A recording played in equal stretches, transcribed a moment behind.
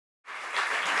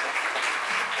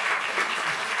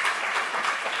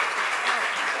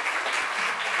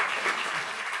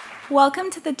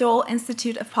Welcome to the Dole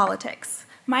Institute of Politics.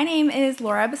 My name is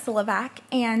Laura Basilovac,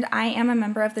 and I am a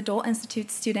member of the Dole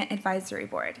Institute Student Advisory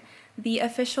Board, the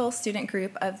official student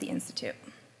group of the Institute.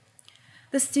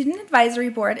 The Student Advisory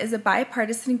Board is a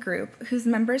bipartisan group whose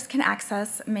members can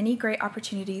access many great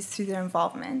opportunities through their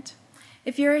involvement.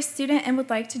 If you're a student and would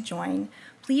like to join,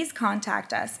 please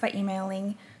contact us by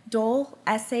emailing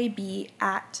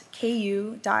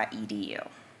dolesab@ku.edu.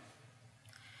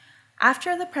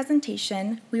 After the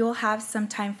presentation, we will have some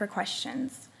time for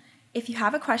questions. If you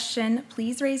have a question,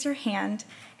 please raise your hand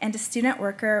and a student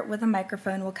worker with a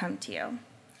microphone will come to you.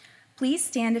 Please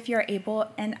stand if you are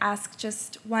able and ask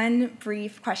just one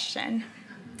brief question.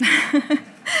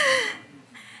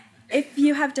 If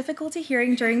you have difficulty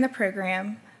hearing during the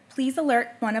program, please alert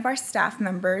one of our staff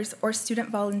members or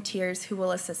student volunteers who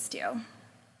will assist you.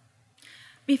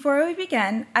 Before we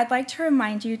begin, I'd like to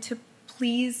remind you to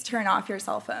please turn off your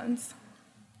cell phones.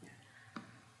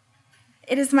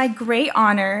 It is my great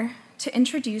honor to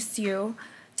introduce you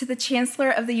to the Chancellor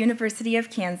of the University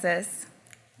of Kansas,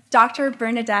 Dr.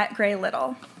 Bernadette Gray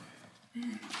Little.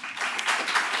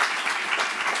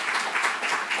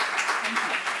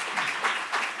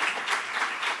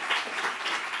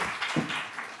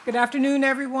 Good afternoon,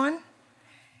 everyone.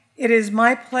 It is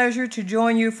my pleasure to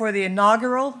join you for the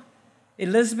inaugural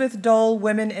Elizabeth Dole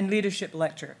Women in Leadership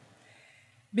Lecture.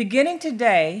 Beginning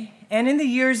today and in the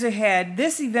years ahead,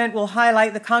 this event will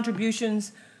highlight the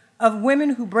contributions of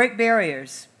women who break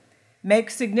barriers, make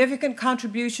significant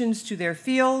contributions to their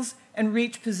fields, and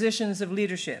reach positions of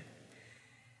leadership.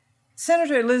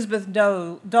 Senator Elizabeth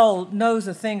Dole knows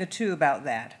a thing or two about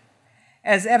that,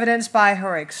 as evidenced by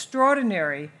her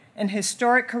extraordinary and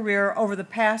historic career over the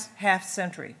past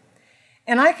half-century.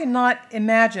 And I cannot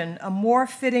imagine a more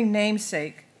fitting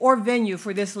namesake or venue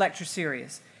for this lecture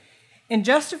series. In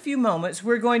just a few moments,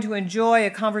 we're going to enjoy a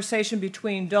conversation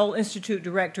between Dole Institute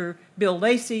Director Bill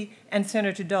Lacey and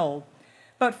Senator Dole.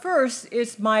 But first,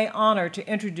 it's my honor to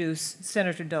introduce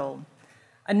Senator Dole.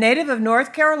 A native of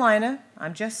North Carolina,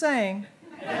 I'm just saying,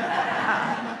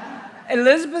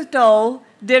 Elizabeth Dole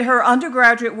did her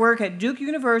undergraduate work at Duke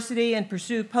University and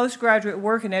pursued postgraduate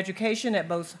work in education at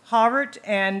both Harvard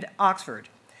and Oxford.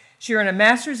 She earned a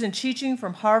master's in teaching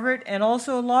from Harvard and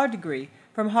also a law degree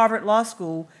from Harvard Law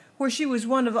School, where she was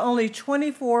one of only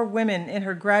 24 women in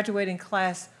her graduating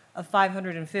class of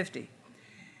 550.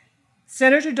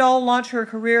 Senator Dole launched her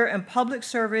career in public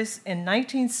service in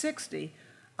 1960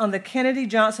 on the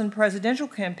Kennedy-Johnson presidential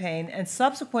campaign and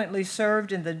subsequently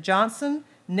served in the Johnson,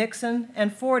 Nixon,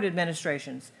 and Ford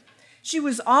administrations. She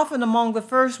was often among the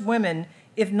first women,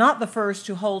 if not the first,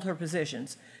 to hold her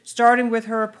positions, starting with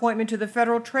her appointment to the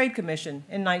Federal Trade Commission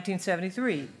in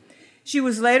 1973. She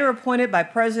was later appointed by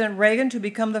President Reagan to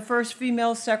become the first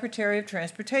female Secretary of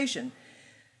Transportation.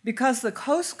 Because the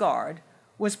Coast Guard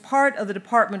was part of the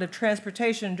Department of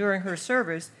Transportation during her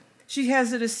service, she has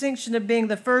the distinction of being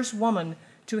the first woman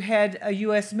to head a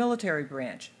U.S. military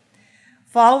branch.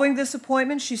 Following this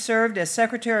appointment, she served as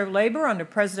Secretary of Labor under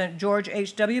President George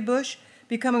H.W. Bush,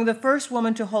 becoming the first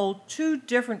woman to hold two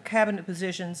different cabinet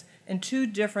positions in two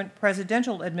different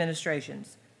presidential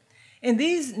administrations. In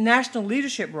these national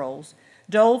leadership roles,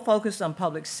 Dole focused on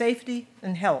public safety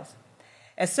and health.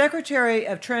 As Secretary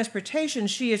of Transportation,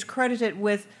 she is credited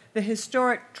with the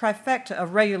historic trifecta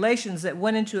of regulations that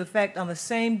went into effect on the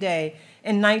same day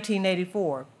in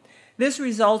 1984. This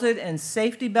resulted in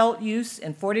safety belt use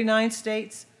in 49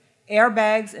 states,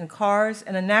 airbags in cars,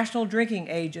 and a national drinking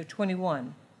age of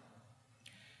 21.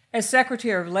 As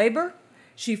Secretary of Labor,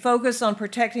 she focused on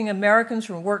protecting Americans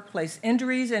from workplace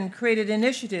injuries and created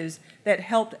initiatives that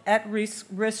helped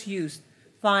at-risk youth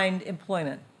find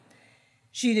employment.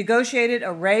 She negotiated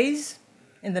a raise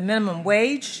in the minimum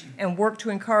wage and worked to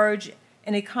encourage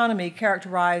an economy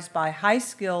characterized by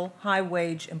high-skill,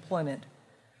 high-wage employment.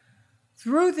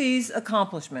 Through these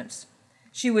accomplishments,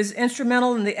 she was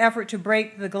instrumental in the effort to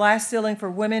break the glass ceiling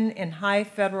for women in high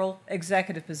federal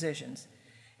executive positions.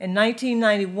 In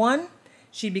 1991,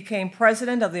 she became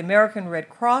president of the American Red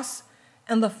Cross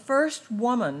and the first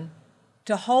woman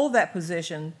to hold that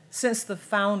position since the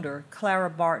founder, Clara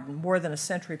Barton, more than a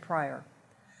century prior.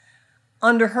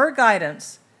 Under her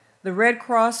guidance, the Red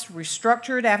Cross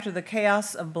restructured after the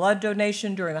chaos of blood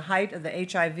donation during the height of the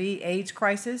HIV/AIDS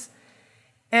crisis,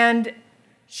 and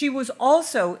she was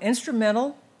also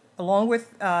instrumental, along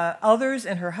with others,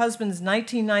 in her husband's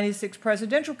 1996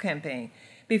 presidential campaign,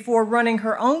 before running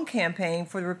her own campaign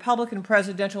for the Republican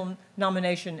presidential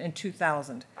nomination in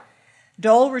 2000.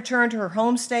 Dole returned to her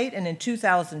home state and in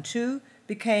 2002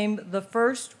 became the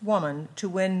first woman to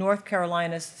win North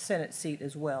Carolina's Senate seat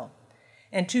as well.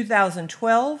 In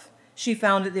 2012, she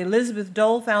founded the Elizabeth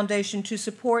Dole Foundation to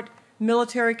support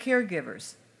military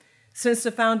caregivers. Since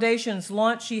the foundation's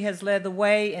launch, she has led the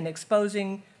way in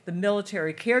exposing the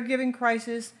military caregiving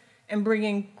crisis and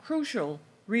bringing crucial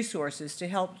resources to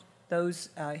help those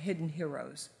hidden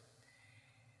heroes.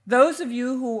 Those of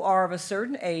you who are of a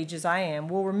certain age, as I am,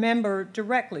 will remember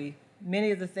directly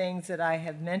many of the things that I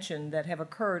have mentioned that have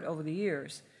occurred over the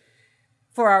years.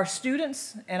 For our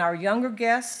students and our younger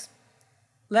guests,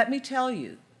 let me tell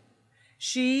you,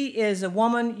 she is a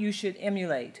woman you should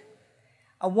emulate,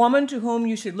 a woman to whom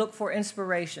you should look for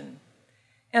inspiration,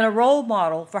 and a role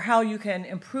model for how you can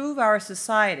improve our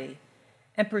society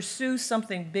and pursue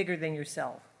something bigger than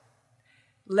yourself.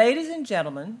 Ladies and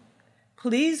gentlemen,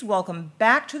 please welcome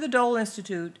back to the Dole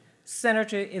Institute,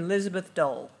 Senator Elizabeth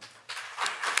Dole.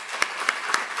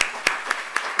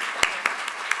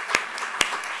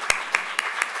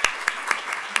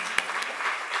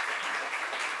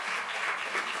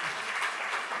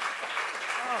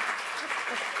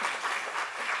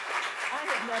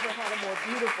 Never had a more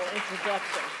beautiful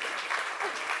introduction.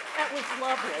 That was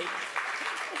lovely.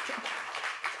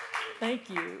 Thank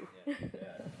you.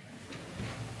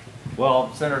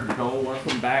 Well, Senator Dole,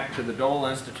 welcome back to the Dole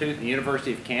Institute, the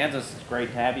University of Kansas. It's great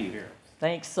to have you here.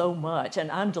 Thanks so much, and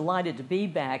I'm delighted to be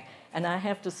back. And I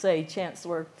have to say,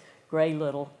 Chancellor Gray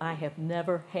Little, I have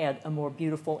never had a more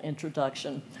beautiful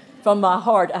introduction. From my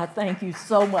heart, I thank you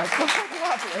so much.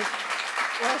 Lovely.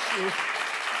 Bless you.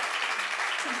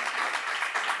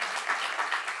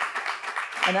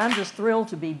 And I'm just thrilled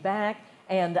to be back,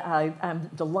 and I'm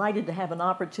delighted to have an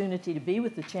opportunity to be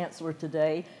with the Chancellor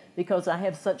today because I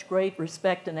have such great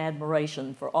respect and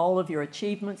admiration for all of your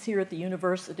achievements here at the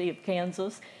University of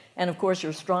Kansas, and of course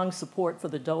your strong support for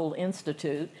the Dole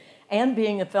Institute. And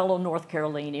being a fellow North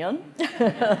Carolinian,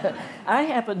 I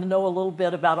happen to know a little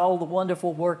bit about all the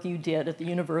wonderful work you did at the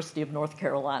University of North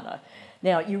Carolina.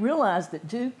 Now, you realize that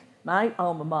Duke, my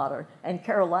alma mater, and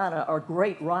Carolina are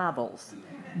great rivals,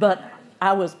 but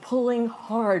I was pulling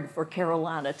hard for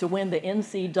Carolina to win the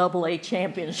NCAA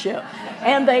championship,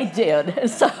 and they did.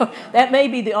 So that may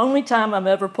be the only time I'm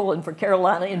ever pulling for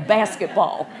Carolina in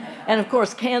basketball. And of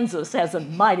course, Kansas has a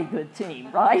mighty good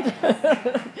team, right?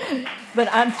 But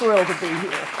I'm thrilled to be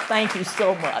here. Thank you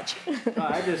so much.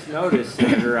 I just noticed,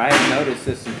 Senator, I hadn't noticed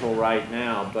this until right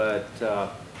now, but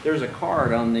there's a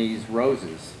card on these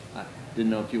roses. I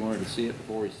didn't know if you wanted to see it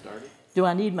before we started. Do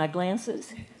I need my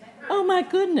glasses? Oh, my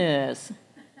goodness.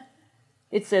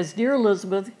 It says, Dear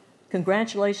Elizabeth,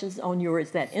 congratulations on your,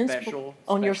 is that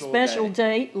your special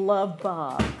day. Love,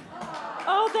 Bob.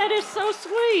 Oh, that is so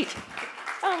sweet.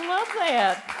 I love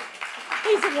that.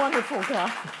 He's a wonderful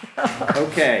guy.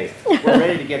 Okay, we're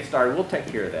ready to get started. We'll take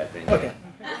care of that thing. Okay.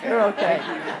 You're okay.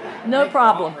 No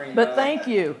problem, but thank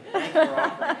you.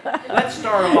 Let's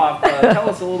start off. Tell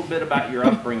us a little bit about your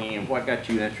upbringing and what got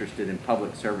you interested in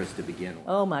public service to begin with.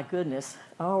 Oh, my goodness.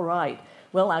 All right.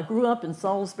 Well, I grew up in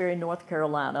Salisbury, North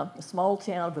Carolina, a small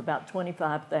town of about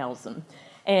 25,000,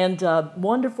 and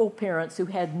wonderful parents who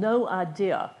had no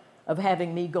idea of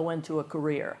having me go into a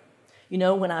career. You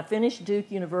know, when I finished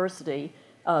Duke University,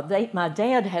 my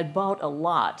dad had bought a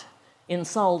lot in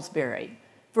Salisbury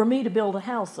for me to build a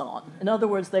house on. In other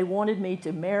words, they wanted me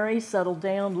to marry, settle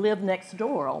down, live next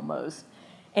door almost.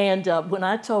 And when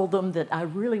I told them that I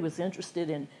really was interested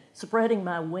in spreading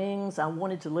my wings, I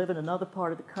wanted to live in another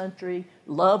part of the country,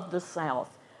 loved the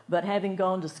South. But having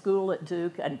gone to school at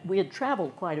Duke, and we had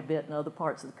traveled quite a bit in other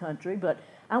parts of the country, but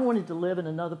I wanted to live in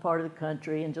another part of the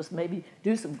country and just maybe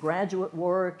do some graduate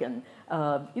work and,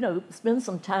 you know, spend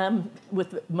some time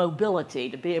with mobility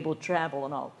to be able to travel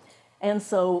and all. And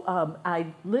so I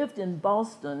lived in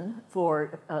Boston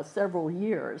for several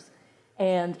years,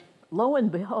 and lo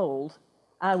and behold,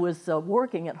 I was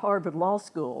working at Harvard Law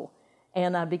School,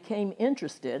 and I became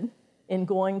interested in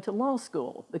going to law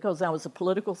school because I was a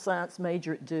political science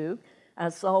major at Duke. I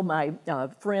saw my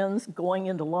friends going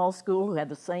into law school who had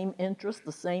the same interests,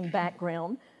 the same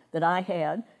background that I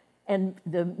had. And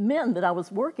the men that I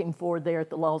was working for there at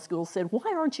the law school said,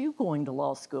 why aren't you going to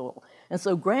law school? And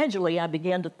so gradually I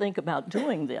began to think about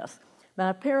doing this.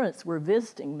 My parents were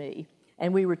visiting me,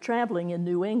 and we were traveling in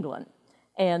New England.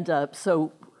 And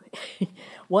so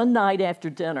one night after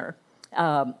dinner,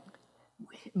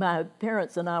 my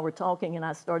parents and I were talking, and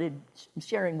I started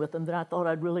sharing with them that I thought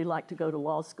I'd really like to go to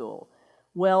law school.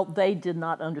 Well, they did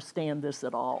not understand this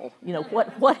at all. You know,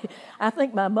 what I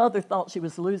think my mother thought she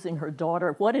was losing her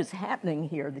daughter. What is happening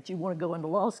here that you want to go into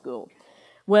law school?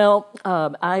 Well,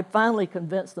 I finally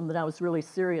convinced them that I was really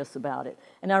serious about it.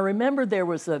 And I remember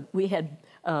we had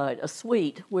a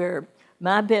suite where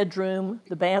my bedroom,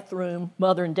 the bathroom,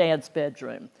 mother and dad's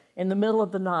bedroom. In the middle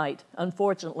of the night,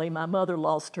 unfortunately, my mother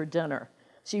lost her dinner.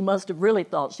 She must have really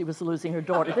thought she was losing her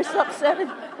daughter.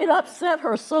 It upset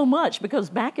her so much because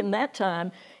back in that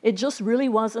time, it just really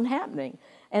wasn't happening.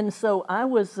 And so I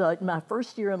was, my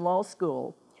first year in law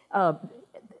school,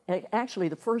 actually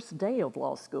the first day of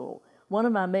law school, one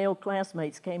of my male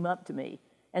classmates came up to me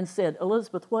and said,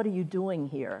 "Elizabeth, what are you doing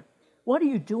here? What are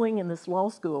you doing in this law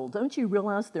school? Don't you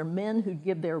realize there are men who'd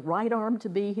give their right arm to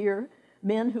be here,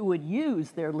 men who would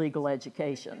use their legal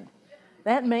education?"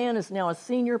 That man is now a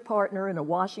senior partner in a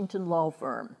Washington law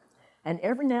firm. And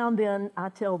every now and then, I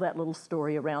tell that little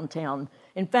story around town.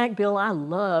 In fact, Bill, I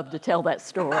love to tell that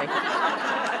story.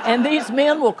 And these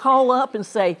men will call up and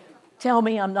say, "Tell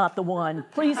me I'm not the one.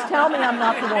 Please tell me I'm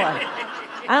not the one."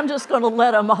 I'm just going to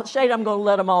let them, Shade, I'm going to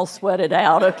let them all sweat it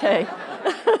out, okay?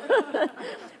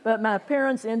 But my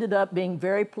parents ended up being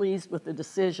very pleased with the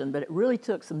decision, but it really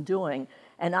took some doing.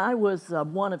 And I was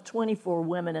one of 24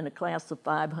 women in a class of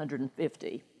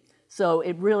 550. So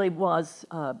it really was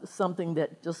something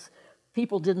that just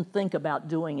people didn't think about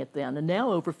doing it then. And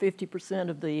now over 50%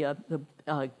 of the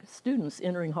students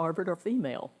entering Harvard are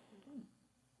female.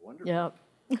 Wonderful. Yeah.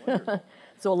 Wonderful.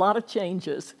 So a lot of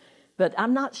changes. But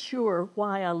I'm not sure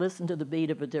why I listened to the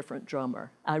beat of a different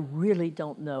drummer. I really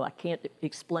don't know. I can't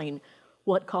explain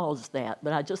what caused that.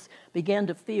 But I just began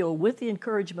to feel, with the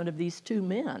encouragement of these two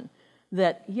men,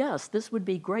 that yes, this would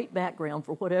be great background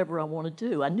for whatever I want to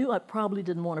do. I knew I probably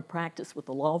didn't want to practice with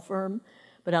a law firm,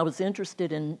 but I was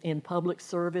interested in public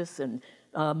service, and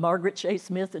Margaret Chase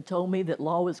Smith had told me that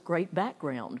law was great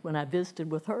background when I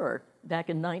visited with her back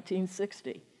in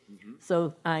 1960. Mm-hmm.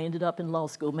 So I ended up in law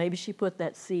school. Maybe she put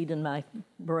that seed in my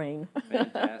brain.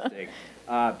 Fantastic.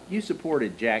 You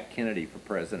supported Jack Kennedy for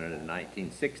president in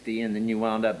 1960, and then you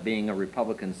wound up being a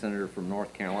Republican senator from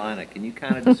North Carolina. Can you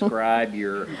kind of describe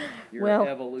your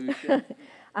evolution?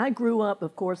 I grew up,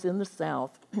 of course, in the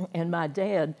South, and my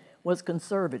dad was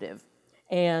conservative.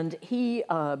 And he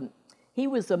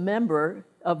was a member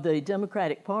of the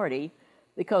Democratic Party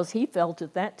because he felt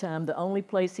at that time the only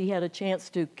place he had a chance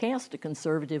to cast a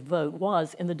conservative vote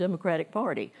was in the Democratic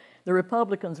Party. The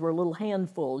Republicans were a little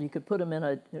handful. You could put them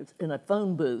in a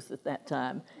phone booth at that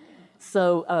time.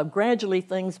 So gradually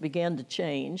things began to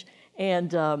change.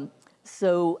 And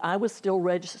so I was still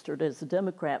registered as a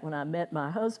Democrat when I met my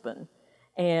husband.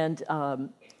 And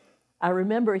I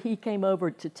remember he came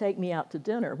over to take me out to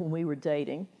dinner when we were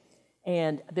dating.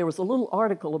 And there was a little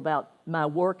article about my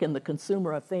work in the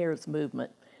consumer affairs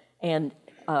movement. And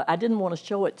I didn't want to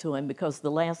show it to him because the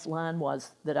last line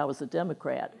was that I was a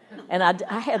Democrat. And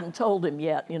I hadn't told him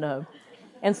yet, you know.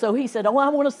 And so he said, "Oh, I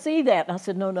want to see that." And I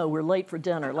said, No, we're late for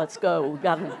dinner. Let's go. We've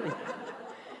got to...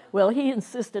 Well, he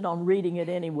insisted on reading it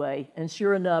anyway. And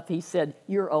sure enough, he said,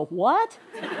 "You're a what?"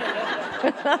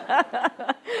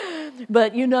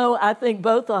 But, you know, I think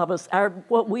both of us,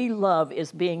 what we love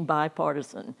is being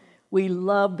bipartisan. We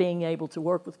love being able to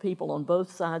work with people on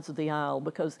both sides of the aisle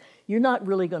because you're not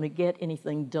really going to get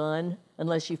anything done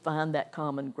unless you find that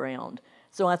common ground.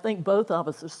 So I think both of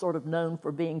us are sort of known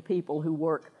for being people who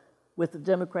work with the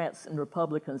Democrats and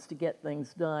Republicans to get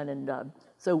things done. And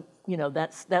so, you know,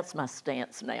 that's my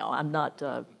stance now. I'm not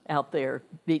out there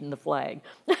beating the flag.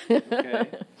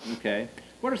 Okay.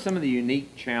 What are some of the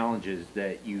unique challenges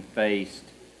that you faced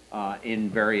in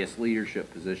various leadership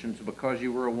positions because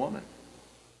you were a woman?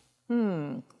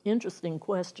 Interesting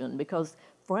question, because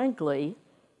frankly,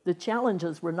 the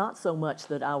challenges were not so much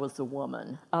that I was a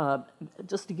woman.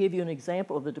 Just to give you an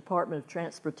example of the Department of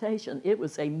Transportation, it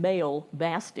was a male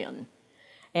bastion.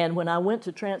 And when I went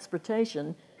to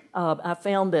transportation, I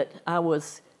found that I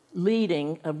was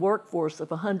leading a workforce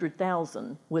of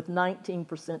 100,000 with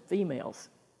 19% females.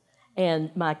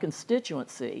 And my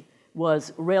constituency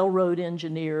was railroad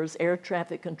engineers, air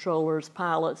traffic controllers,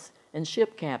 pilots, and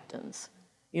ship captains.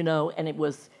 You know, and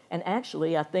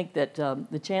actually, I think that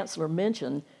the chancellor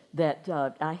mentioned that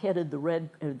I headed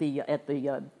at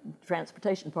the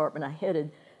transportation department, I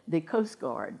headed the Coast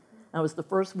Guard. I was the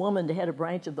first woman to head a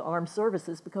branch of the armed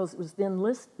services because it was then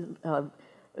listed,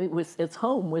 its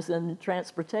home was in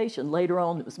transportation. Later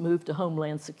on, it was moved to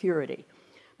Homeland Security.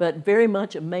 But very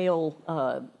much a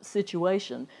male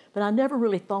situation. But I never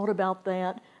really thought about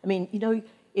that. I mean, you know,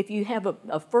 if you have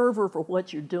a fervor for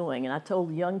what you're doing, and I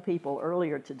told young people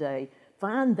earlier today,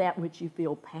 find that which you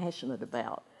feel passionate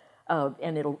about,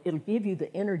 and it'll give you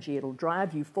the energy, it'll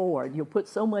drive you forward. You'll put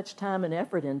so much time and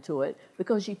effort into it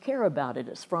because you care about it.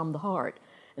 It's from the heart,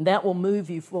 and that will move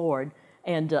you forward,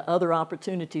 and other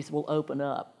opportunities will open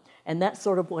up. And that's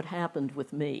sort of what happened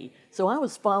with me. So I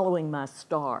was following my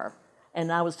star,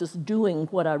 and I was just doing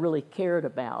what I really cared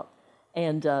about,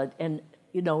 and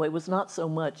you know, it was not so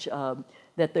much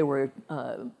that there were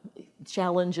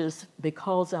challenges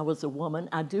because I was a woman.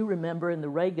 I do remember in the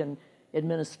Reagan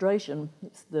administration,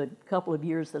 it's the couple of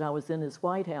years that I was in his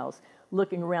White House,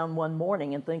 looking around one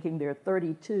morning and thinking there are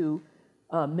 32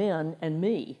 men and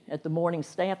me at the morning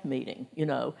staff meeting, you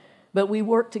know. But we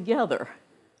worked together.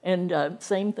 And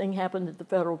same thing happened at the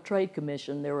Federal Trade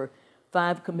Commission. There were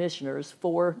 5 commissioners,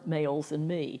 4 males and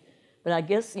me. But I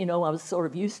guess, you know, I was sort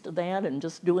of used to that and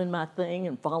just doing my thing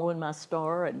and following my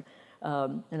star. And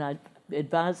I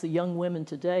advise the young women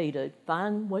today to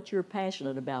find what you're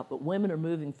passionate about. But women are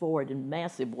moving forward in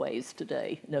massive ways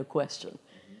today, no question.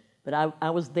 But I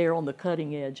was there on the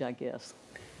cutting edge, I guess.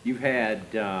 You've had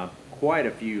quite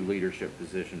a few leadership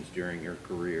positions during your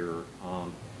career.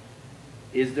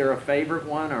 Is there a favorite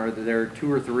one, or are there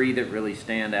 2 or 3 that really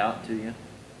stand out to you?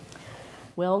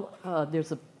 Well, I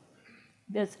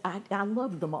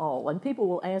love them all. And people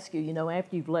will ask you, you know,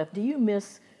 after you've left, do you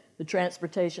miss the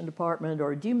Transportation Department,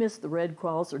 or do you miss the Red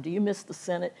Cross, or do you miss the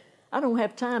Senate? I don't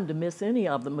have time to miss any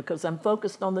of them because I'm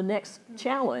focused on the next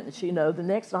challenge, you know, the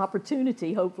next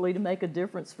opportunity, hopefully, to make a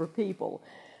difference for people.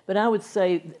 But I would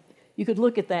say you could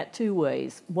look at that 2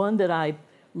 ways. One that I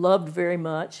loved very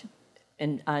much,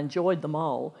 and I enjoyed them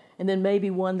all, and then maybe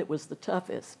one that was the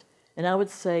toughest. And I would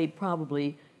say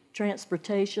probably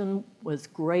transportation was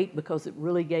great because it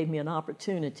really gave me an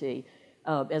opportunity,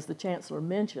 as the Chancellor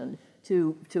mentioned,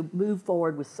 to move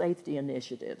forward with safety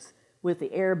initiatives, with the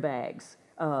airbags,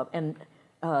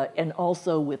 and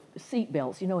also with seat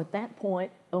belts. You know, at that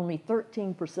point, only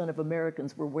 13% of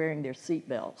Americans were wearing their seat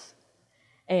belts.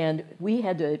 And we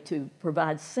had to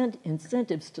provide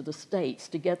incentives to the states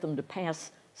to get them to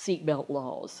pass seatbelt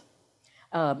laws.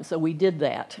 So we did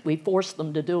that. We forced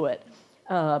them to do it.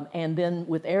 And then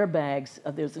with airbags,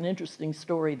 there's an interesting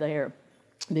story there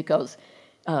because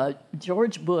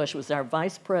George Bush was our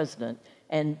vice president,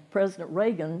 and President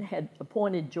Reagan had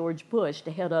appointed George Bush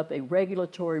to head up a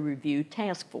regulatory review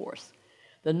task force.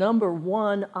 The number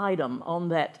 1 item on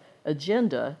that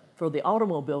agenda for the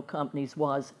automobile companies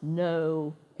was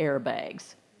no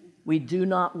airbags. We do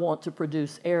not want to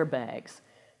produce airbags.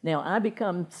 Now, I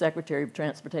become Secretary of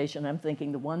Transportation. I'm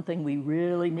thinking the one thing we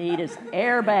really need is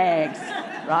airbags,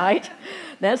 right?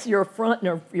 That's your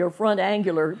front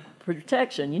angular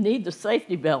protection. You need the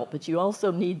safety belt, but you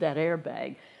also need that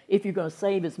airbag if you're going to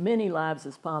save as many lives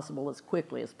as possible, as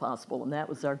quickly as possible, and that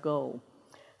was our goal.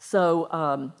 So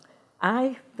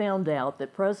I found out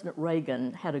that President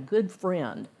Reagan had a good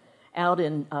friend out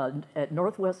at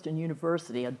Northwestern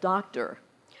University, a doctor,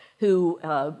 who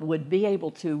would be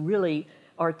able to really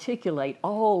articulate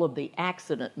all of the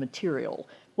accident material.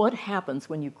 What happens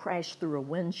when you crash through a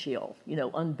windshield, you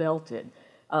know, unbelted?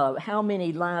 How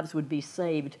many lives would be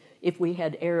saved if we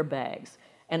had airbags?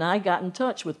 And I got in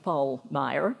touch with Paul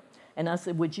Meyer, and I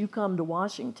said, would you come to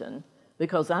Washington?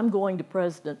 Because I'm going to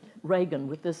President Reagan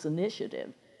with this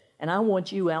initiative, and I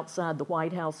want you outside the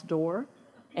White House door.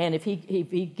 And if he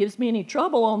gives me any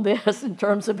trouble on this in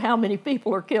terms of how many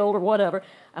people are killed or whatever,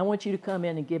 I want you to come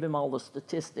in and give him all the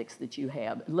statistics that you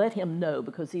have. Let him know,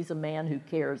 because he's a man who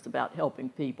cares about helping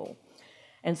people.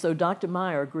 And so Dr.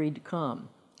 Meyer agreed to come.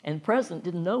 And the president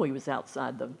didn't know he was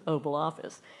outside the Oval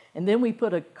Office. And then we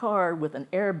put a car with an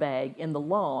airbag in the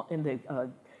lawn, in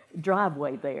the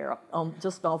driveway there,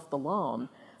 just off the lawn,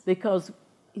 because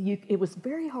it was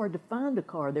very hard to find a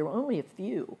car. There were only a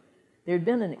few. There had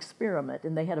been an experiment,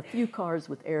 and they had a few cars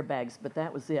with airbags, but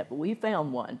that was it. But we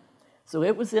found one. So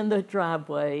it was in the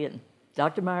driveway, and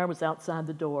Dr. Meyer was outside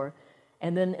the door.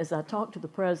 And then as I talked to the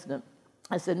president,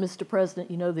 I said, Mr.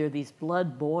 President, you know, there are these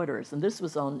blood borders. And this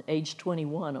was on age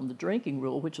 21 on the drinking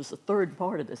rule, which was the 3rd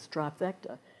part of this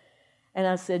trifecta. And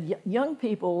I said, young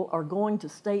people are going to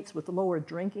states with lower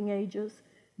drinking ages.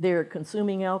 They're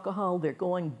consuming alcohol. They're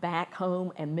going back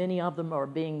home, and many of them are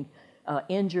being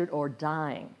injured or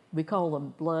dying. We call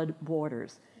them blood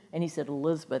borders. And he said,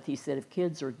 Elizabeth, he said, if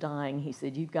kids are dying, he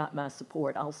said, you've got my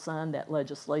support. I'll sign that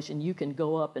legislation. You can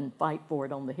go up and fight for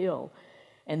it on the Hill.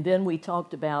 And then we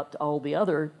talked about all the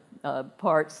other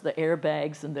parts, the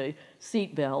airbags and the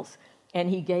seat belts, and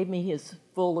he gave me his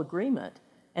full agreement.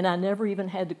 And I never even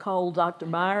had to call Dr.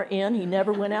 Meyer in. He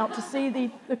never went out to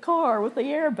see the car with the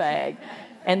airbag.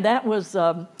 And that was,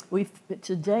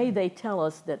 today they tell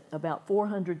us that about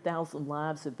 400,000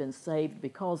 lives have been saved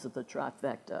because of the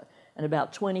trifecta, and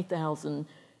about 20,000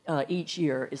 each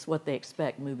year is what they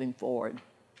expect moving forward.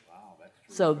 Wow, that's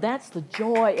true. So that's the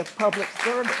joy of public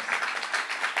service.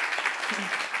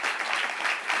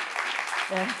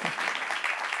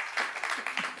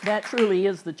 That truly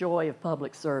is the joy of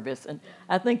public service. And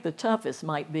I think the toughest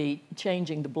might be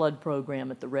changing the blood program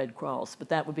at the Red Cross, but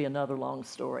that would be another long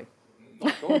story.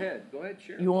 Go ahead,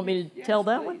 share. You want me to Yes, tell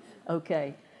that please. one?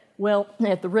 Okay. Well,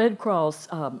 at the Red Cross,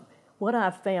 what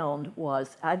I found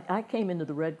was I came into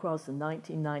the Red Cross in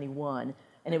 1991,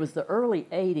 and it was the early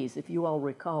 80s, if you all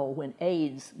recall, when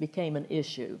AIDS became an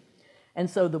issue. And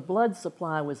so the blood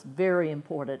supply was very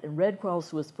important, and Red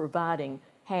Cross was providing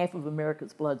half of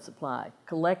America's blood supply,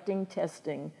 collecting,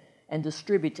 testing, and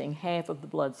distributing half of the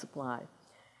blood supply.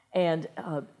 And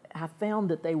I found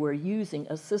that they were using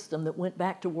a system that went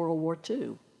back to World War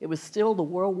II. It was still the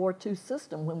World War II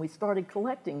system when we started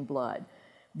collecting blood,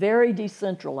 very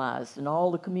decentralized in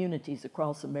all the communities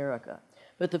across America.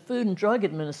 But the Food and Drug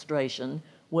Administration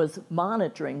was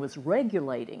monitoring, was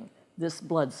regulating this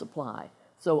blood supply.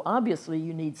 So obviously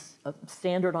you need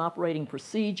standard operating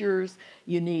procedures,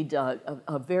 you need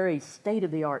a very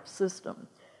state-of-the-art system.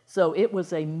 So it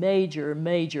was a major,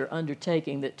 major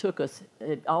undertaking that took us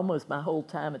almost my whole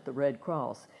time at the Red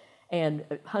Cross and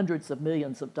hundreds of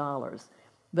millions of dollars.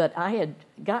 But I had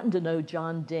gotten to know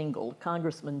John Dingell,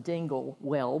 Congressman Dingell,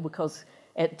 well, because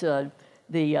at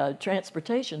the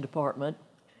Transportation Department,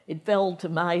 it fell to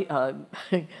my,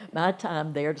 my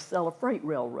time there to sell a freight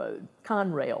railroad,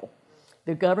 Conrail,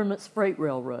 the government's freight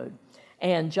railroad.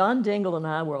 And John Dingell and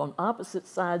I were on opposite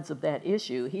sides of that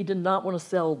issue. He did not want to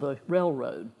sell the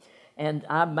railroad. And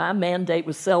my mandate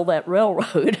was sell that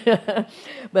railroad.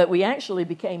 But we actually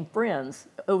became friends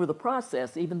over the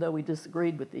process, even though we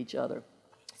disagreed with each other.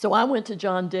 So I went to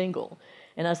John Dingell,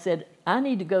 and I said, I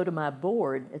need to go to my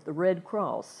board at the Red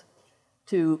Cross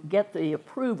to get the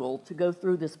approval to go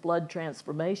through this blood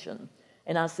transformation.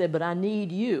 And I said, but I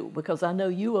need you, because I know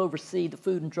you oversee the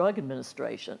Food and Drug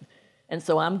Administration. And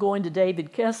so I'm going to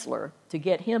David Kessler to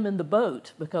get him in the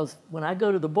boat, because when I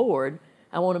go to the board,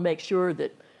 I want to make sure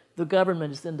that the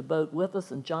government is in the boat with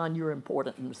us, and John, you're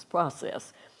important in this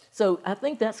process. So I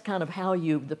think that's kind of how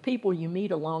the people you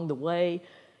meet along the way,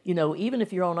 you know, even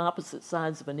if you're on opposite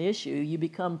sides of an issue, you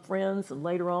become friends, and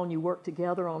later on you work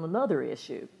together on another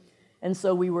issue. And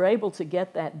so we were able to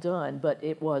get that done, but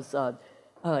it was,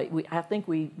 I think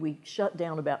we shut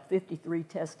down about 53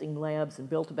 testing labs and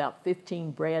built about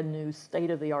 15 brand new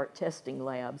state-of-the-art testing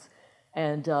labs.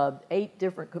 And 8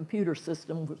 different computer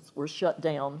systems were shut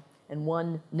down, and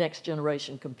 1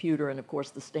 next-generation computer, and of course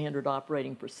the standard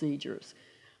operating procedures.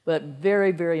 But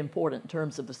very, very important in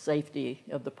terms of the safety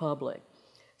of the public.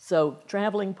 So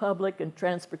traveling public and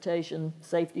transportation,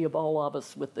 safety of all of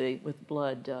us with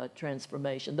blood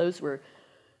transformation. Those were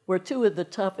 2 of the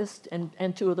toughest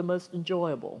and 2 of the most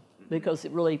enjoyable, because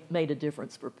it really made a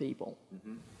difference for people.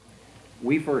 Mm-hmm.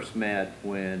 We first met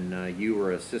when you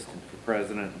were assistant to the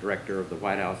president, director of the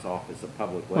White House Office of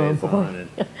Public Liaison,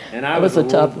 and I was a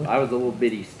little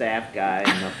bitty staff guy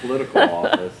in the political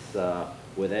office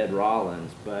with Ed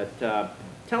Rollins. But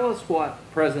tell us what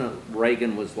President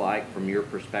Reagan was like from your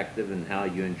perspective, and how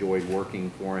you enjoyed working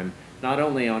for him, not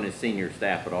only on his senior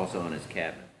staff but also on his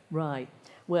cabinet. Right.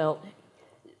 Well,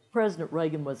 President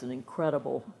Reagan was an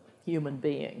incredible human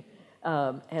being,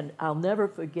 and I'll never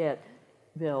forget,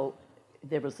 Bill.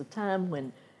 There was a time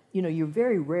when, you know, you're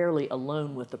very rarely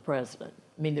alone with the president.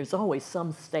 I mean, there's always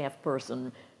some staff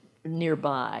person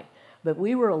nearby. But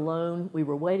we were alone. We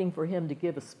were waiting for him to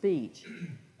give a speech.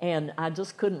 And I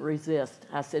just couldn't resist.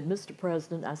 I said, Mr.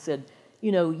 President, I said,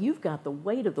 you know, you've got the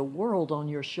weight of the world on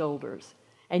your shoulders.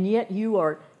 And yet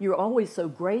you're always so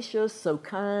gracious, so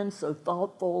kind, so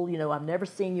thoughtful. You know, I've never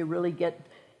seen you really get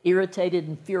irritated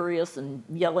and furious and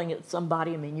yelling at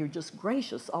somebody. I mean, you're just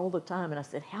gracious all the time. And I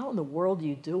said, how in the world do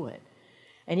you do it?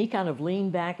 And he kind of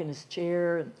leaned back in his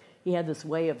chair, and he had this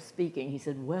way of speaking. He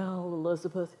said, well,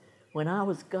 Elizabeth, when I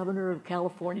was governor of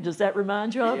California, does that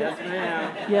remind you of it? Yes,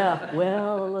 ma'am. Yeah,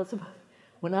 well, Elizabeth,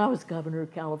 when I was governor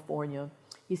of California,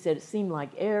 he said it seemed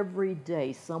like every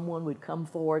day someone would come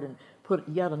forward and put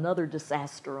yet another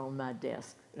disaster on my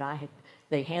desk. And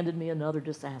they handed me another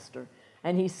disaster.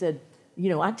 And he said, you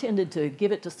know, I tended to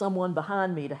give it to someone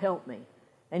behind me to help me.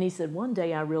 And he said, one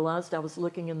day I realized I was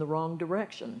looking in the wrong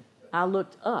direction. I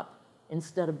looked up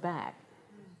instead of back.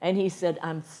 And he said,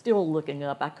 I'm still looking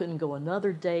up. I couldn't go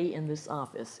another day in this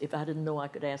office if I didn't know I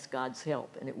could ask God's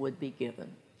help, and it would be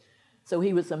given. So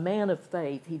he was a man of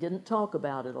faith. He didn't talk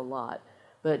about it a lot,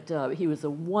 but he was a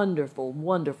wonderful,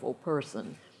 wonderful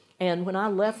person. And when I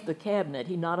left the cabinet,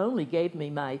 he not only gave me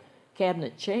my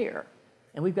cabinet chair,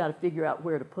 and we've got to figure out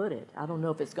where to put it. I don't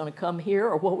know if it's going to come here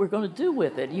or what we're going to do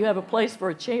with it. You have a place for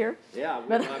a chair? Yeah,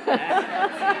 we'd love to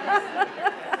have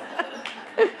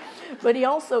it. But he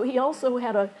also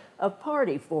had a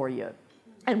party for you.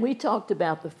 And we talked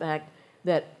about the fact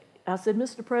that, I said,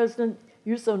 Mr. President,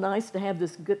 you're so nice to have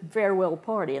this good farewell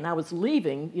party. And I was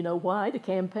leaving, you know why? To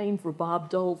campaign for Bob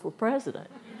Dole for president.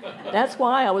 That's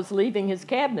why I was leaving his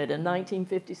cabinet in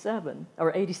 1957,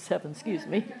 or 87, excuse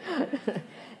me.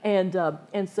 And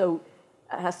so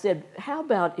I said, how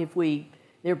about if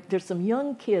there's some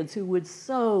young kids who would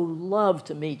so love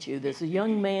to meet you. There's a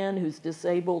young man who's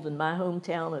disabled in my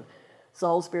hometown of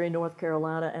Salisbury, North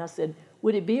Carolina. And I said,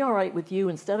 would it be all right with you,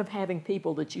 instead of having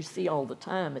people that you see all the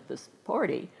time at this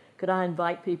party, could I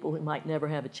invite people who might never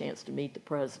have a chance to meet the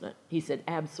president? He said,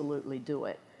 absolutely, do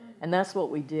it. And that's what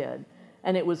we did.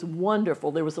 And it was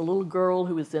wonderful. There was a little girl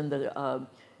who was in the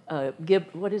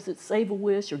Save a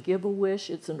Wish or Give a Wish?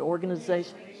 It's an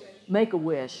organization. Make a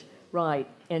Wish, right.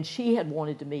 And she had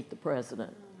wanted to meet the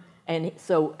president. And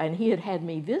he had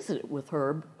me visit with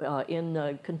her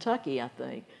in Kentucky, I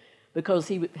think, because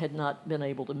he had not been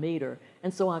able to meet her.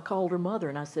 And so I called her mother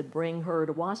and I said, bring her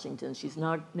to Washington. She's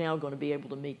now going to be able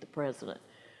to meet the president.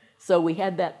 So we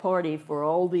had that party for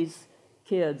all these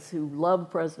kids who loved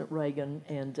President Reagan,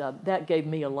 and that gave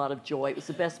me a lot of joy. It was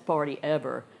the best party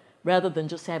ever, rather than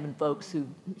just having folks who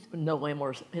know him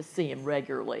or see him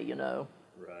regularly, you know.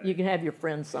 Right. You can have your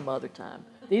friends some other time.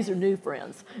 These are new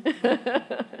friends.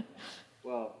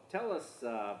 Well, tell us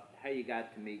how you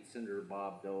got to meet Senator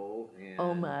Bob Dole, and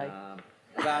oh my.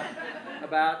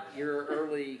 About your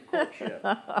early courtship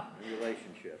and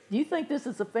relationship. Do you think this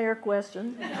is a fair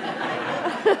question?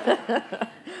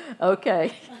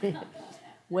 Okay.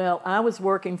 Well, I was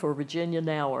working for Virginia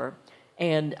Nauer,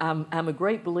 and I'm a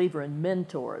great believer in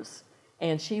mentors,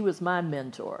 and she was my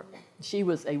mentor. She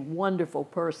was a wonderful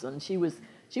person. She was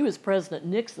President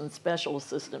Nixon's special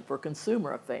assistant for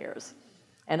consumer affairs,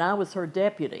 and I was her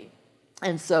deputy.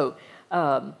 And so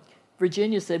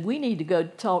Virginia said, we need to go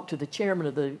talk to the chairman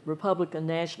of the Republican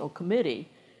National Committee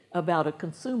about a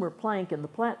consumer plank in the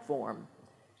platform.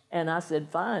 And I said,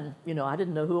 fine. You know, I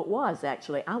didn't know who it was,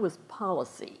 actually. I was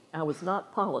policy. I was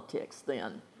not politics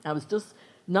then. I was just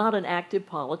not an active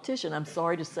politician. I'm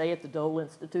sorry to say, at the Dole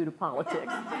Institute of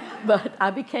Politics. But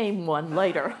I became one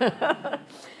later.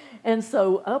 And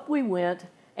so up we went,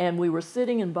 and we were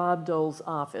sitting in Bob Dole's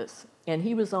office, and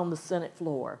he was on the Senate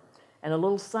floor. And a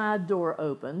little side door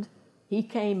opened. He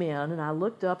came in, and I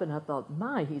looked up, and I thought,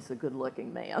 my, he's a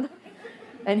good-looking man.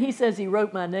 And he says he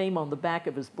wrote my name on the back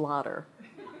of his blotter.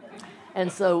 And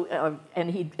so,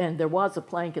 and there was a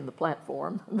plank in the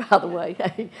platform, by the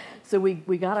way. So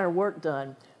we got our work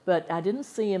done. But I didn't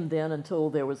see him then until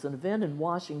there was an event in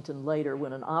Washington later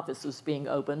when an office was being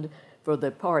opened for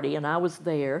the party, and I was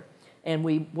there, and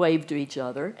we waved to each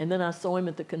other. And then I saw him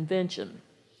at the convention.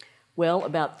 Well,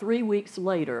 about 3 weeks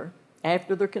later,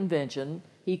 after the convention,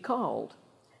 he called,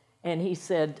 and he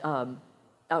said,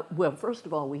 well, first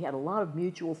of all, we had a lot of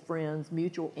mutual friends,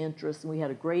 mutual interests, and we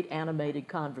had a great animated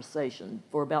conversation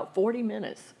for about 40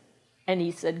 minutes. And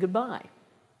he said goodbye.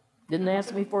 Didn't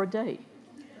ask me for a date.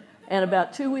 And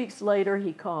about 2 weeks later,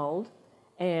 he called,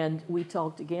 and we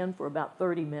talked again for about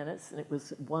 30 minutes, and it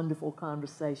was a wonderful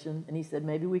conversation. And he said,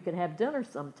 maybe we could have dinner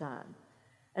sometime.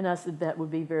 And I said, that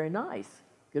would be very nice.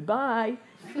 Goodbye.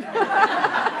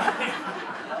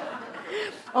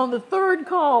 On the third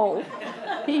call,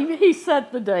 he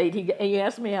set the date. He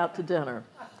asked me out to dinner.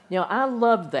 Now, I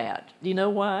loved that. Do you know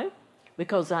why?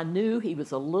 Because I knew he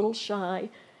was a little shy,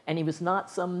 and he was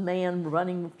not some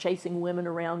man chasing women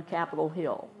around Capitol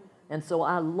Hill. And so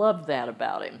I loved that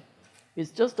about him.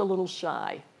 He's just a little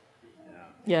shy.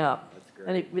 Yeah. That's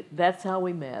great. And that's how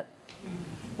we met.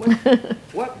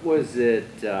 What was it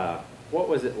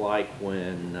like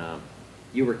when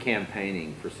you were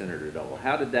campaigning for Senator Dole?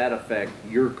 How did that affect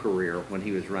your career when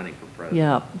he was running for president?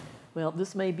 Yeah. Well,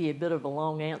 this may be a bit of a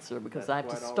long answer because I have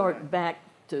to start right. back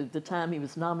to the time he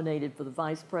was nominated for the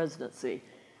vice presidency.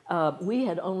 We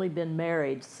had only been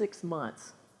married 6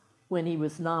 months when he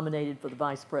was nominated for the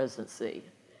vice presidency.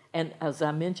 And as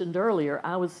I mentioned earlier,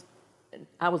 I was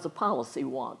a policy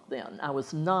wonk then. I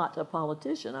was not a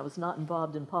politician. I was not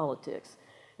involved in politics.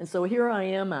 And so here I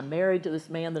am, I'm married to this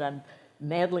man that I'm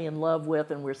madly in love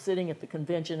with, and we're sitting at the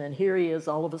convention, and here he is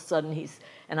all of a sudden,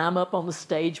 and I'm up on the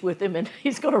stage with him, and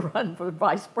he's going to run for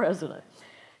vice president.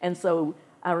 And so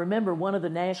I remember one of the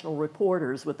national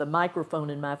reporters with a microphone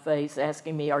in my face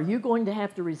asking me, are you going to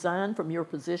have to resign from your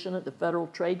position at the Federal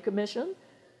Trade Commission?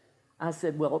 I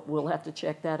said, well, we'll have to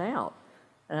check that out.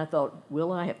 And I thought,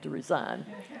 will I have to resign?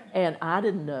 And I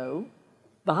didn't know.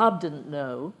 Bob didn't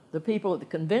know. The people at the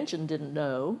convention didn't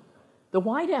know. The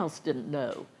White House didn't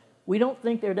know. We don't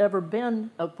think there'd ever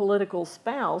been a political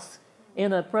spouse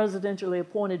in a presidentially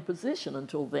appointed position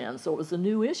until then. So it was a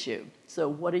new issue. So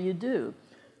what do?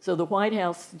 So the White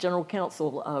House General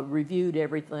Counsel reviewed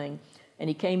everything, and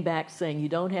he came back saying, you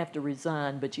don't have to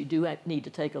resign, but you do need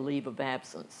to take a leave of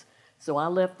absence. So I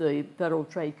left the Federal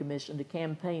Trade Commission to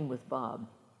campaign with Bob.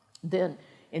 Then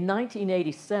in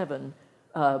 1987,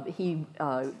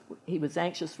 he was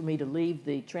anxious for me to leave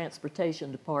the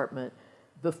transportation department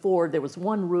before there was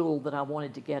one rule that I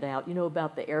wanted to get out, you know,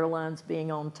 about the airlines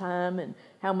being on time and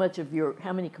how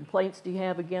many complaints do you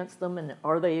have against them, and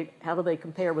how do they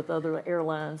compare with other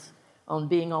airlines on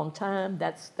being on time?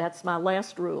 That's my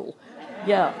last rule.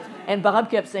 Yeah. And Bob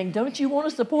kept saying, don't you want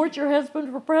to support your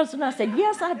husband for president? I said,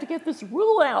 yes, I have to get this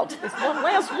rule out. It's one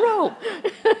last rule.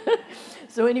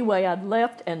 So anyway, I'd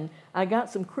left, and I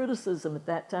got some criticism at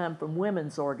that time from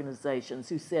women's organizations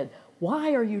who said,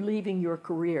 why are you leaving your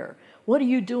career? What are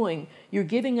you doing? You're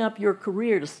giving up your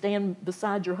career to stand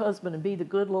beside your husband and be the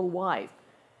good little wife.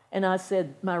 And I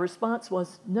said, my response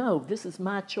was, no, this is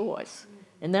my choice.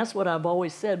 And that's what I've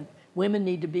always said. Women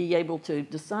need to be able to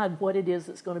decide what it is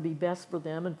that's going to be best for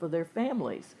them and for their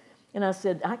families. And I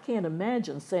said, I can't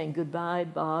imagine saying goodbye,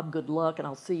 Bob, good luck, and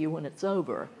I'll see you when it's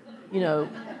over. You know,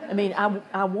 I mean,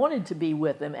 I wanted to be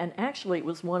with him, and actually it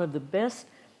was one of the best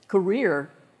career,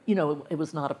 you know, it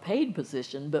was not a paid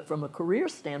position, but from a career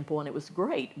standpoint, it was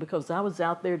great because I was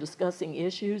out there discussing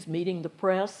issues, meeting the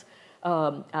press.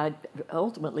 I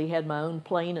ultimately had my own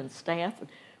plane and staff.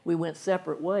 We went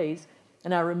separate ways.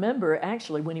 And I remember,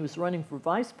 actually, when he was running for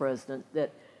vice president,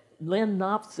 that Lynn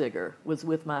Knopfziger was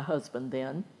with my husband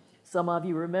then. Some of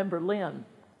you remember Lynn.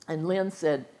 And Lynn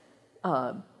said,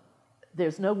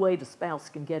 there's no way the spouse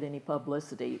can get any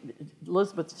publicity.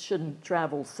 Elizabeth shouldn't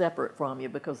travel separate from you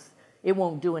because it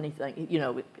won't do anything. You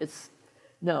know,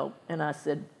 no. And I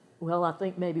said, well, I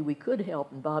think maybe we could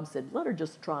help. And Bob said, let her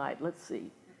just try it. Let's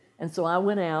see. And so I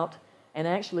went out, and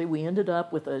actually we ended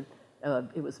up with it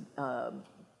was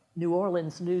New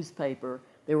Orleans newspaper.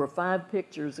 There were 5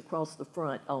 pictures across the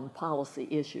front on policy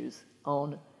issues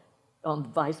on the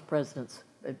vice president's,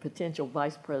 potential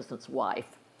vice president's wife.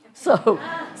 So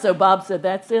Bob said,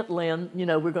 that's it, Lynn, you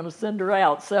know, we're going to send her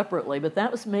out separately. But that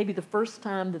was maybe the first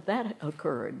time that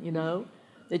occurred, you know,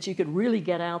 that you could really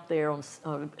get out there on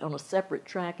a separate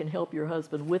track and help your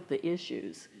husband with the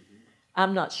issues.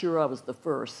 I'm not sure I was the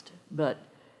first, but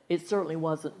it certainly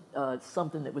wasn't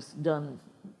something that was done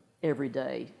every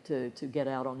day to get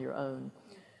out on your own.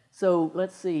 So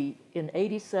let's see, in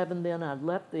 '87 then I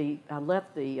left the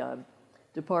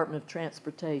Department of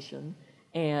Transportation,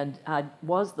 and I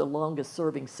was the longest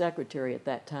serving secretary at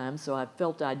that time, so I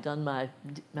felt I'd done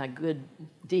my good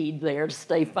deed there to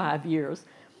stay 5 years.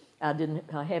 I didn't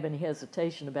have any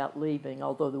hesitation about leaving,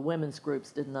 although the women's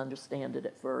groups didn't understand it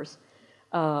at first.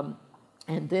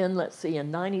 And then, let's see,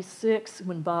 in '96,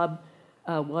 when Bob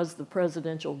was the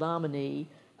presidential nominee,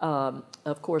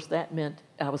 of course, that meant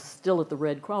I was still at the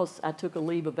Red Cross. I took a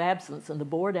leave of absence, and the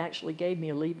board actually gave me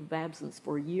a leave of absence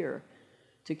for a year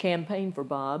to campaign for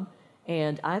Bob.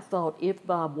 And I thought if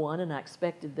Bob won, and I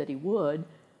expected that he would,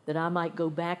 that I might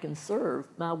go back and serve.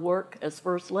 My work as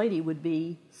First Lady would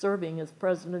be serving as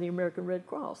president of the American Red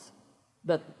Cross.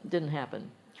 But it didn't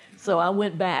happen. So I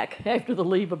went back after the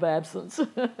leave of absence.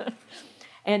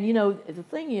 And, you know, the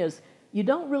thing is, you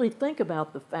don't really think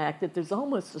about the fact that there's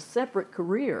almost a separate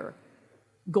career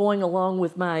going along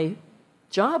with my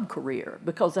job career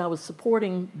because I was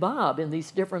supporting Bob in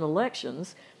these different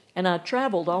elections, and I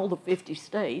traveled all the 50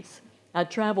 states. I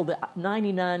traveled the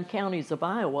 99 counties of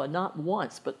Iowa, not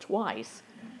once, but twice.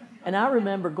 And I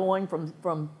remember going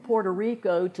from Puerto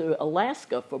Rico to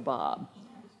Alaska for Bob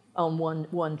on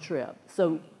one trip.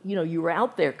 So, you know, you were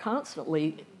out there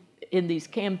constantly in these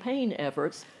campaign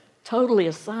efforts, totally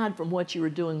aside from what you were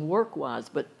doing work-wise,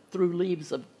 but through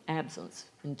leaves of absence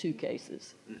in 2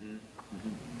 cases. Mm-hmm. Mm-hmm.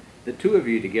 The 2 of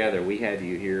you together, we had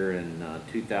you here in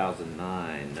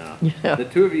 2009. Yeah. The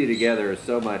 2 of you together is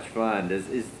so much fun.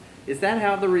 Is that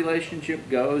how the relationship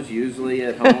goes usually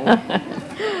at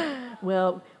home?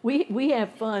 Well, we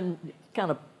have fun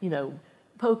kind of, you know,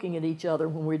 poking at each other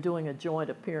when we're doing a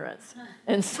joint appearance.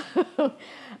 And so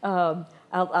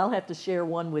I'll have to share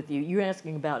one with you. You're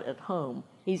asking about at home.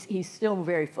 He's still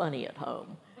very funny at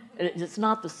home. It's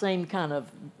not the same kind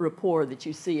of rapport that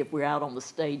you see if we're out on the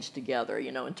stage together,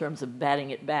 you know, in terms of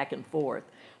batting it back and forth.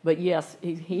 But yes,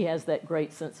 he has that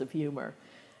great sense of humor.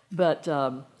 But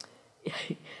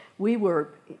we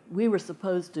were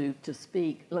supposed to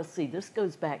speak. Let's see, this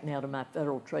goes back now to my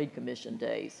Federal Trade Commission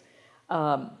days.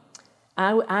 I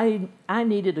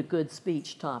needed a good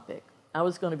speech topic. I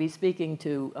was going to be speaking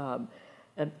to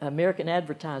American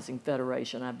Advertising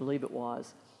Federation, I believe it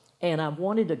was, and I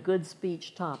wanted a good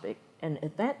speech topic. And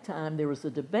at that time, there was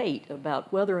a debate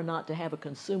about whether or not to have a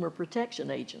consumer protection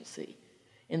agency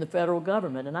in the federal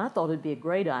government, and I thought it'd be a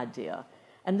great idea.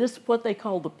 And this, what they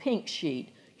call the pink sheet,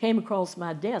 came across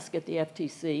my desk at the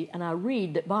FTC, and I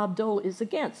read that Bob Dole is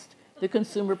against the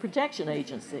Consumer Protection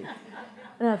Agency.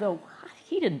 And I thought,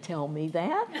 he didn't tell me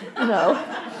that, you know.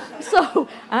 So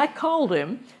I called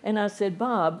him and I said,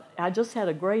 Bob, I just had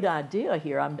a great idea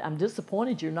here. I'm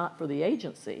disappointed you're not for the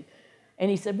agency. And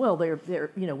he said, well, there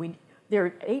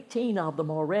are 18 of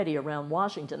them already around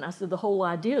Washington. I said, the whole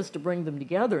idea is to bring them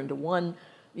together into one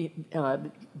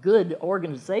good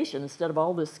organization instead of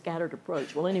all this scattered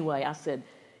approach. Well, anyway, I said,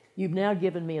 you've now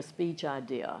given me a speech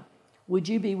idea. Would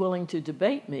you be willing to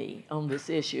debate me on this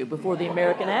issue before the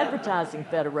American Advertising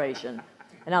Federation?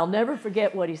 And I'll never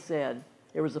forget what he said.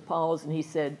 There was a pause, and he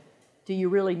said, do you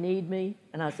really need me?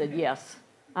 And I said, yes,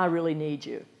 I really need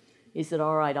you. He said,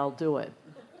 all right, I'll do it.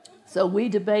 So we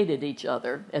debated each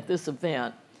other at this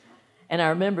event, and I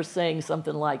remember saying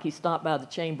something like, he stopped by the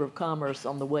Chamber of Commerce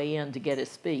on the way in to get his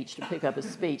speech, to pick up his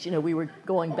speech. You know, we were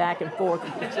going back and forth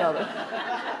with each other.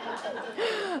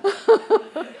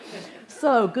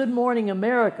 So Good Morning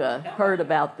America heard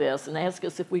about this and asked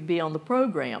us if we'd be on the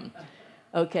program.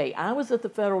 Okay, I was at the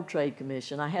Federal Trade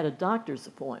Commission. I had a doctor's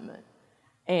appointment.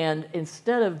 And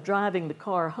instead of driving the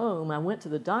car home, I went to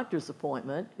the doctor's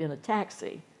appointment in a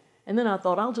taxi. And then I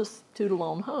thought, I'll just tootle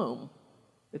on home.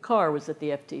 The car was at the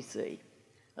FTC.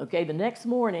 Okay, the next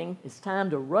morning, it's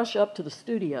time to rush up to the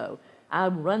studio. I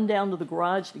run down to the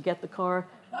garage to get the car.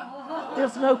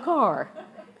 There's no car.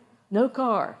 No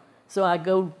car. So I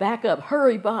go back up.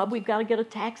 Hurry, Bob, we've got to get a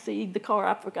taxi. The car,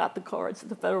 I forgot the car. It's at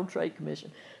the Federal Trade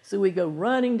Commission. So we go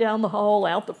running down the hall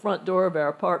out the front door of our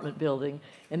apartment building,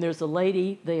 and there's a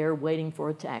lady there waiting for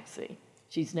a taxi.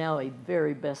 She's now a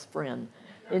very best friend.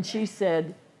 And she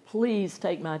said, please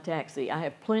take my taxi. I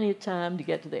have plenty of time to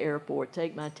get to the airport.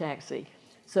 Take my taxi.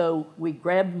 So we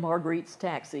grabbed Marguerite's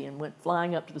taxi and went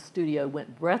flying up to the studio,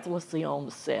 went breathlessly on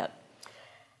the set.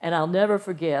 And I'll never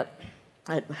forget,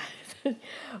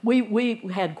 we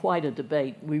had quite a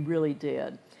debate. We really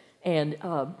did. And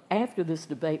after this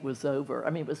debate was over, I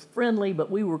mean, it was friendly, but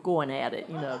we were going at it,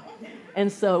 you know.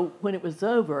 And so when it was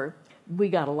over, we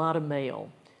got a lot of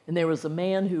mail. And there was a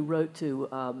man who wrote to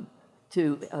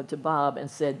Bob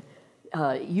and said,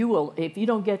 if you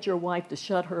don't get your wife to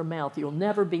shut her mouth, you'll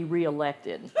never be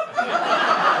reelected.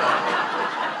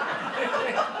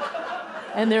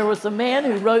 And there was a man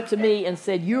who wrote to me and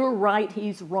said, you're right,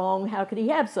 he's wrong. How could he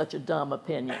have such a dumb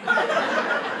opinion?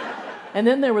 And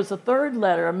then there was a third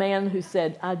letter, a man who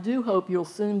said, I do hope you'll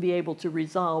soon be able to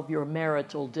resolve your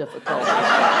marital difficulties.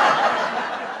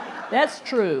 That's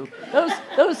true.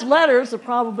 Those letters are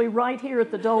probably right here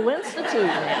at the Dole Institute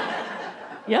now.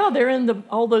 Yeah, they're in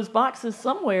all those boxes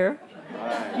somewhere.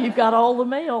 You've got all the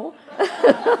mail.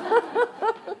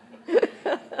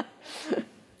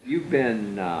 You've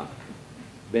been a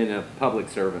public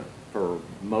servant for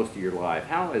most of your life.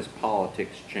 How has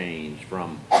politics changed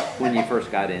from when you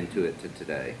first got into it to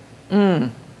today?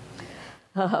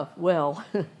 Well,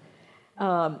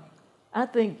 I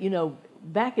think, you know,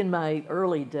 back in my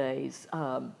early days,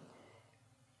 when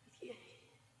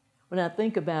I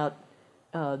think about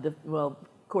of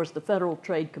course, the Federal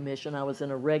Trade Commission, I was in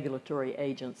a regulatory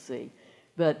agency,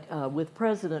 but with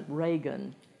President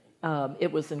Reagan,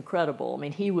 it was incredible. I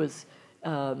mean, he was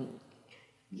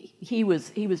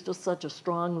just such a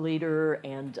strong leader,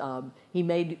 and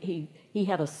he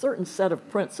had a certain set of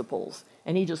principles,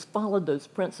 and he just followed those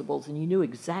principles, and you knew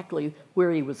exactly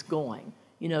where he was going.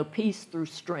 You know, peace through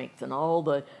strength, and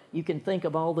you can think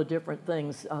of all the different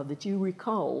things that you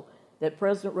recall that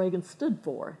President Reagan stood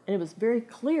for, and it was very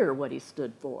clear what he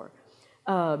stood for.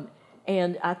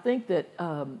 And I think that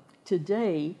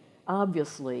today,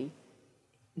 obviously,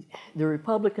 the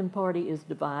Republican Party is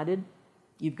divided.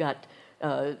 You've got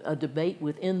a debate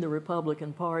within the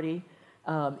Republican Party.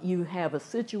 You have a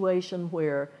situation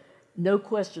where, no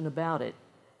question about it,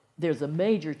 there's a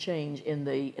major change in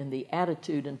the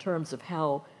attitude in terms of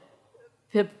how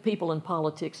people in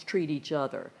politics treat each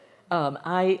other.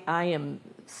 I am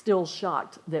still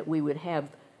shocked that we would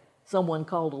have someone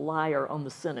called a liar on the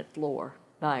Senate floor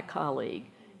by a colleague.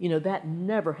 You know, that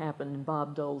never happened in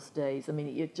Bob Dole's days. I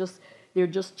mean, there are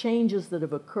just changes that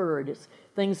have occurred.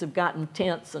 Things have gotten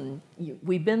tense, and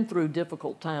we've been through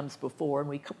difficult times before, and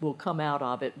we will come out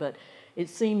of it. But it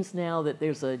seems now that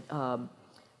there's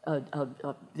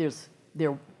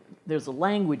there's a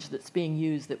language that's being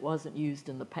used that wasn't used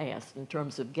in the past in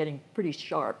terms of getting pretty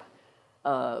sharp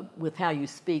with how you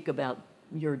speak about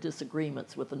your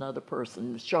disagreements with another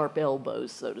person, sharp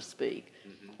elbows, so to speak.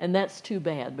 Mm-hmm. And that's too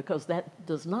bad, because that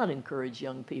does not encourage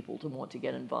young people to want to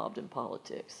get involved in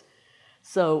politics.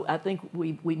 So I think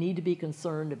we need to be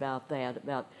concerned about that,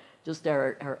 about just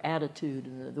our attitude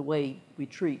and the way we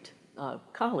treat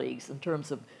colleagues in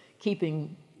terms of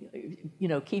keeping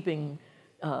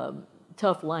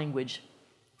tough language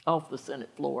off the Senate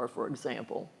floor, for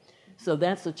example. So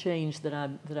that's a change that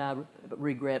I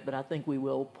regret, but I think we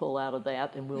will pull out of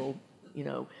that, and we'll,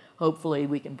 hopefully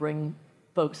we can bring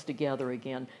folks together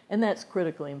again. And that's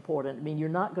critically important. I mean, you're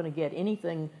not going to get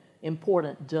anything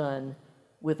important done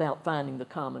without finding the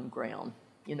common ground,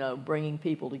 bringing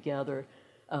people together.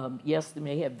 Yes, they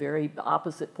may have very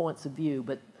opposite points of view,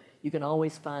 but you can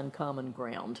always find common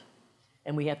ground,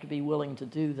 and we have to be willing to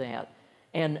do that.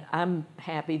 And I'm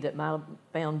happy that my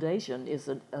foundation is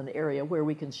an area where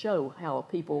we can show how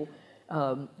people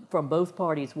from both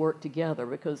parties work together,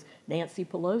 because Nancy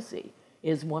Pelosi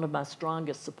is one of my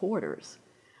strongest supporters.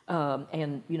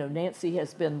 And Nancy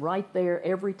has been right there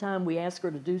every time we ask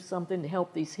her to do something to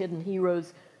help these hidden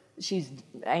heroes. She's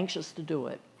anxious to do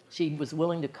it. She was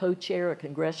willing to co-chair a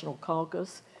congressional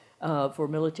caucus for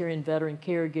military and veteran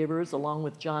caregivers, along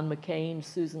with John McCain,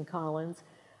 Susan Collins.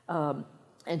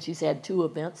 And she's had 2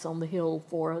 events on the Hill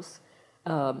for us,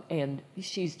 and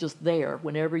she's just there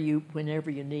whenever you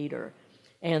need her.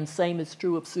 And same is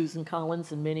true of Susan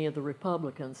Collins and many of the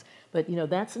Republicans. But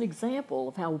that's an example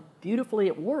of how beautifully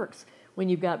it works when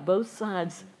you've got both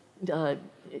sides, on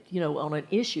an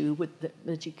issue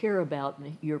that you care about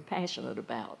and you're passionate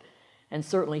about. And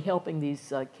certainly helping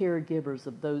these caregivers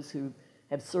of those who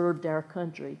have served our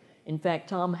country. In fact,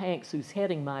 Tom Hanks, who's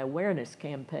heading my awareness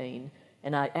campaign,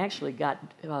 and I actually got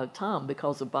Tom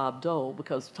because of Bob Dole,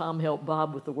 because Tom helped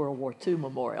Bob with the World War II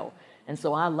memorial. And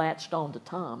so I latched on to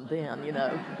Tom then,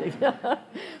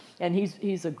 And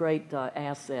he's a great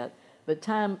asset. But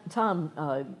Tom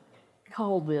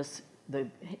called this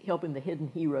helping the hidden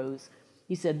heroes.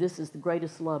 He said, this is the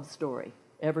greatest love story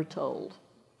ever told,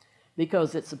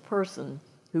 because it's a person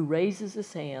who raises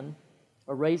his hand,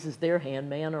 or raises their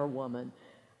hand, man or woman,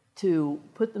 to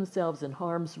put themselves in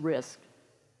harm's risk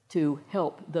to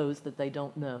help those that they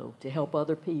don't know, to help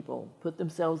other people, put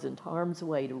themselves in harm's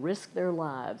way, to risk their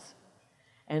lives.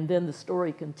 And then the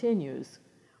story continues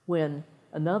when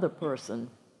another person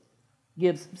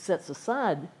sets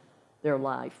aside their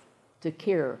life to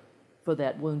care for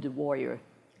that wounded warrior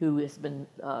who has been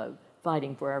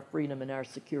fighting for our freedom and our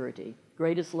security.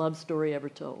 Greatest love story ever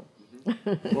told.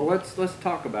 Well, let's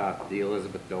talk about the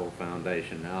Elizabeth Dole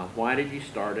Foundation now. Why did you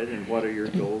start it, and what are your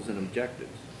goals and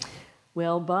objectives?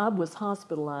 Well, Bob was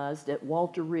hospitalized at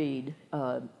Walter Reed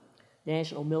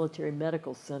National Military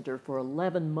Medical Center for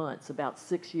 11 months about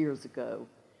 6 years ago.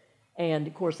 And,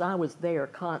 of course, I was there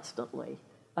constantly.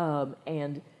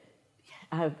 And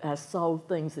I saw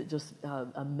things that just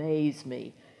amazed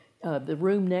me. The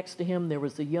room next to him, there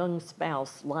was a young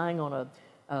spouse lying on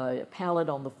a pallet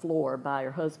on the floor by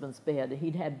her husband's bed.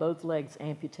 He'd had both legs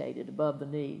amputated above the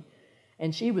knee.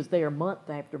 And she was there month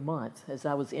after month as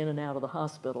I was in and out of the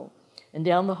hospital. And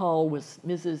down the hall was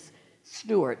Mrs.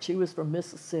 Stewart. She was from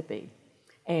Mississippi.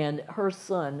 And her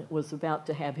son was about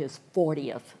to have his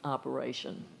 40th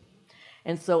operation.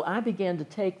 And so I began to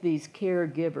take these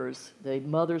caregivers, the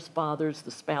mothers, fathers,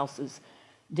 the spouses,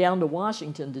 down to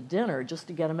Washington to dinner just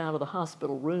to get them out of the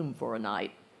hospital room for a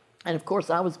night. And of course,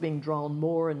 I was being drawn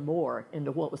more and more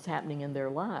into what was happening in their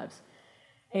lives.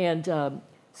 And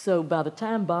so by the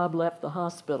time Bob left the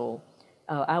hospital,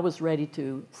 I was ready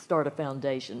to start a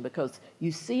foundation, because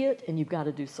you see it and you've got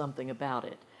to do something about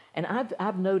it. And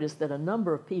I've noticed that a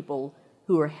number of people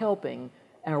who are helping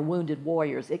our wounded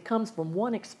warriors, it comes from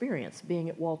one experience, being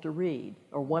at Walter Reed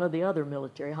or one of the other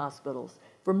military hospitals.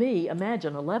 For me,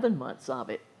 imagine 11 months of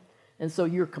it. And so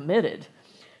you're committed.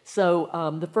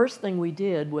 So the first thing we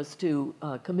did was to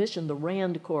commission the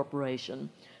RAND Corporation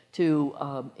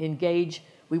to engage.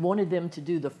 We wanted them to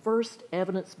do the first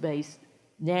evidence-based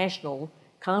national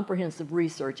comprehensive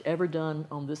research ever done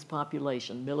on this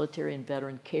population, military and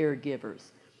veteran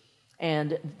caregivers.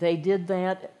 And they did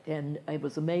that, and it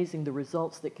was amazing. The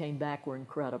results that came back were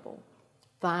incredible.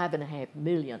 5.5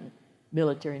 million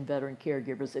military and veteran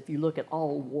caregivers, if you look at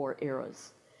all war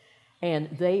eras. And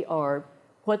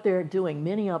what they're doing,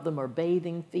 many of them are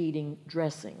bathing, feeding,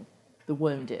 dressing the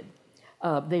wounded.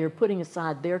 They are putting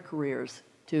aside their careers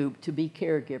to be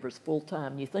caregivers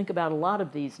full-time. You think about a lot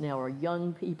of these now are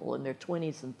young people in their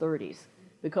 20s and 30s,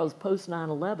 because post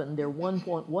 9/11, there are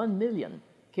 1.1 million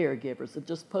caregivers of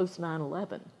just post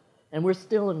 9/11. And we're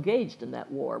still engaged in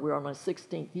that war. We're on our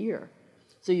 16th year.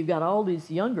 So you've got all these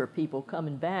younger people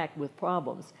coming back with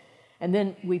problems. And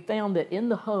then we found that in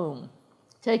the home,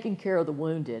 taking care of the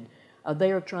wounded,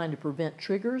 they are trying to prevent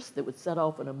triggers that would set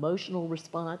off an emotional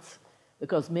response,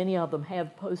 because many of them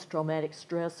have post-traumatic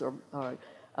stress or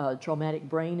traumatic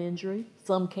brain injury.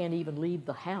 Some can't even leave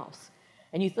the house.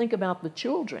 And you think about the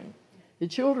children. The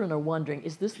children are wondering,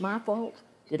 is this my fault?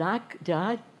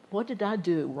 What did I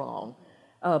do wrong?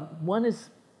 One is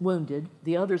wounded,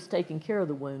 the other's taking care of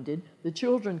the wounded. The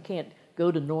children can't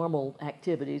go to normal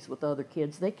activities with other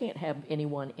kids. They can't have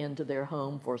anyone into their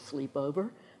home for a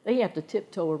sleepover. They have to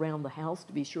tiptoe around the house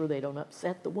to be sure they don't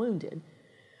upset the wounded.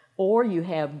 Or you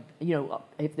have,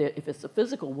 if it's a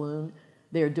physical wound,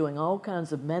 they're doing all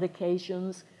kinds of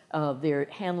medications. They're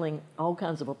handling all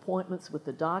kinds of appointments with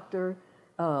the doctor.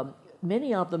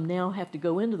 Many of them now have to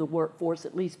go into the workforce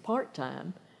at least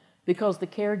part-time because the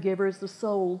caregiver is the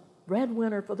sole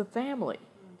breadwinner for the family.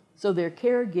 So they're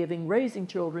caregiving, raising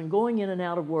children, going in and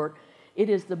out of work. It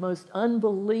is the most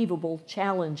unbelievable,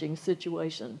 challenging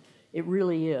situation. It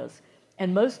really is.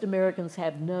 And most Americans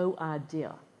have no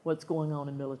idea what's going on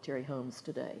in military homes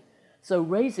today. So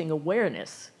raising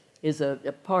awareness is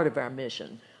a part of our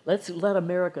mission. Let's let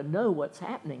America know what's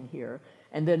happening here.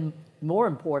 And then, more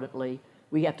importantly,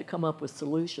 we have to come up with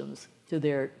solutions to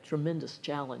their tremendous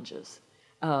challenges.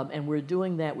 And we're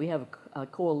doing that. We have a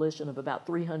coalition of about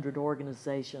 300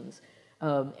 organizations.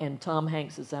 And Tom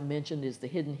Hanks, as I mentioned, is the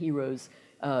Hidden Heroes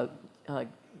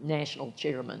national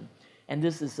chairman. And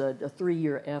this is a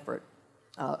 3-year effort,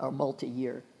 or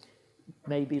multi-year,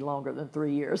 maybe longer than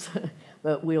 3 years.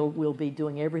 But we'll be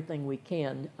doing everything we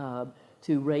can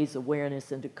to raise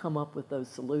awareness and to come up with those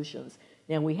solutions.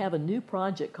 Now, we have a new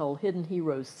project called Hidden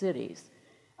Heroes Cities.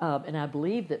 And I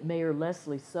believe that Mayor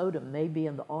Leslie Sodom may be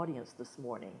in the audience this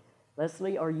morning.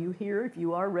 Leslie, are you here? If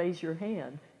you are, raise your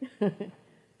hand.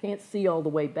 Can't see all the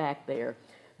way back there.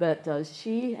 But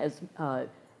she has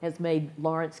made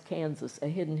Lawrence, Kansas, a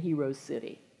Hidden Heroes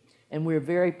city. And we're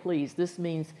very pleased. This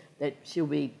means that she'll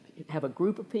have a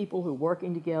group of people who are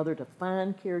working together to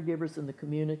find caregivers in the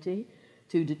community,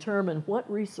 to determine what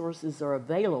resources are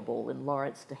available in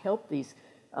Lawrence to help these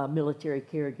military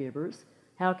caregivers.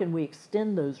 How can we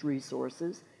extend those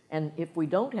resources? And if we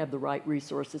don't have the right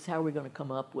resources, how are we going to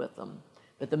come up with them?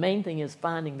 But the main thing is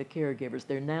finding the caregivers.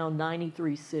 There are now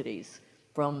 93 cities,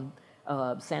 from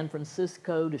San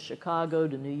Francisco to Chicago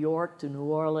to New York to New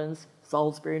Orleans,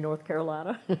 Salisbury, North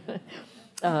Carolina.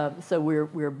 So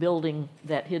we're building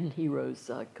that Hidden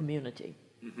Heroes community.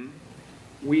 Mm-hmm.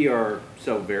 We are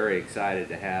so very excited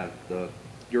to have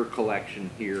your collection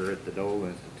here at the Dole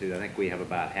Institute. I think we have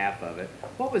about half of it.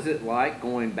 What was it like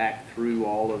going back through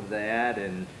all of that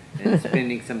and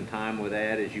spending some time with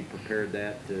that as you prepared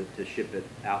that to ship it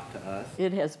out to us?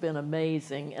 It has been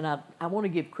amazing, and I want to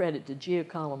give credit to Gia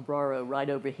Colombraro right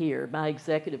over here, my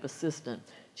executive assistant.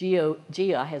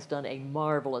 Gia has done a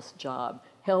marvelous job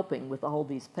helping with all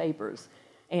these papers.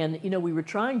 And, we were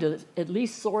trying to at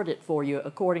least sort it for you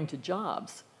according to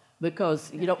jobs,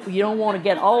 because you don't want to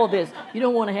get all of this. You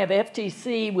don't want to have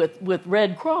FTC with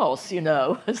Red Cross,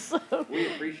 So. We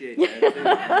appreciate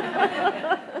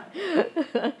that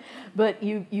too. But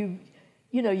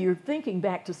you're thinking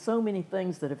back to so many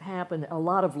things that have happened. A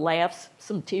lot of laughs,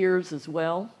 some tears as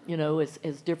well.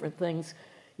 As different things.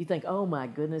 You think, oh my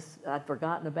goodness, I'd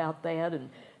forgotten about that,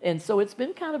 and so it's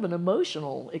been kind of an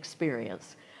emotional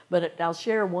experience. But I'll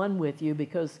share one with you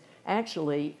because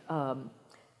actually.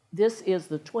 This is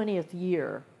the 20th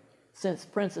year since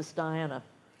Princess Diana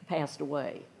passed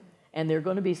away, and there are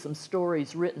going to be some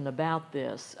stories written about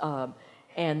this.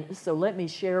 And so let me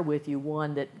share with you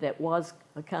one that was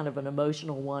a kind of an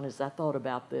emotional one as I thought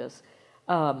about this,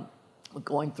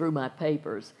 going through my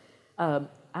papers.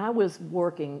 I was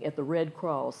working at the Red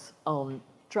Cross on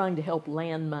trying to help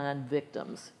landmine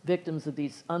victims of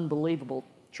these unbelievable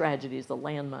tragedies, the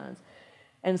landmines.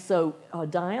 And so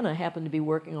Diana happened to be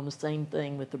working on the same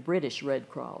thing with the British Red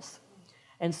Cross.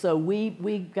 And so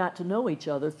we got to know each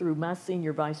other through my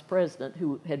senior vice president,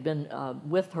 who had been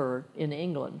with her in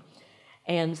England.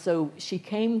 And so she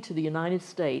came to the United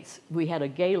States. We had a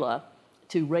gala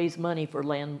to raise money for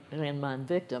landmine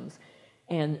victims.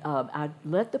 And I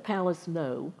let the palace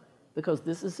know, because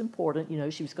this is important,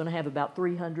 she was going to have about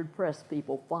 300 press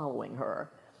people following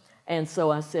her. And so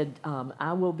I said,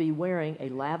 I will be wearing a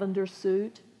lavender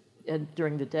suit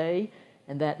during the day,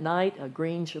 and that night a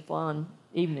green chiffon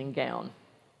evening gown.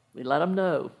 We let them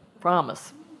know,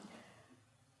 promise.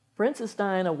 Princess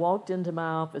Diana walked into my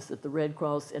office at the Red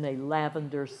Cross in a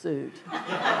lavender suit.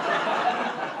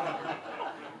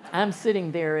 I'm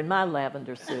sitting there in my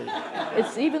lavender suit.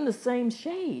 It's even the same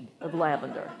shade of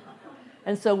lavender.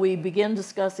 And so we begin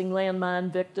discussing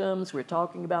landmine victims. We're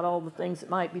talking about all the things that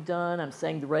might be done. I'm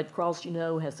saying the Red Cross,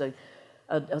 has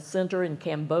a center in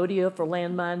Cambodia for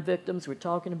landmine victims. We're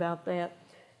talking about that.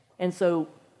 And so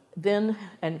then,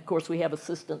 and of course we have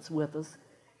assistants with us.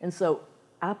 And so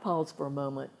I paused for a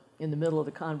moment in the middle of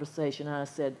the conversation, and I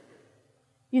said,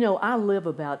 I live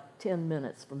about 10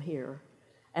 minutes from here.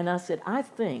 And I said, I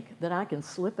think that I can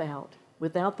slip out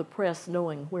without the press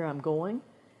knowing where I'm going,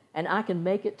 and I can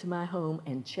make it to my home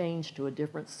and change to a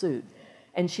different suit.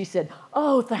 And she said,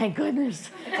 oh, thank goodness.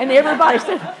 And everybody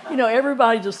said,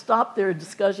 everybody just stopped their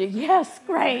discussion. Yes,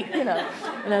 great,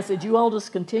 And I said, you all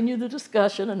just continue the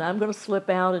discussion, and I'm going to slip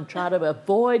out and try to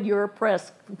avoid your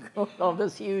press, all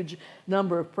this huge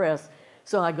number of press.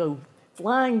 So I go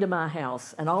flying to my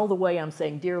house, and all the way I'm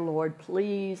saying, dear Lord,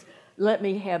 please let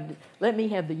me have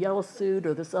the yellow suit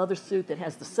or this other suit that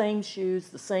has the same shoes,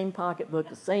 the same pocketbook,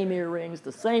 the same earrings,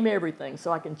 the same everything,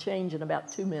 so I can change in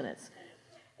about 2 minutes.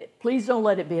 Please don't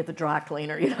let it be at the dry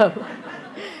cleaner,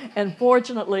 And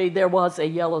fortunately, there was a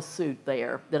yellow suit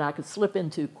there that I could slip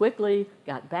into quickly,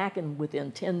 got back in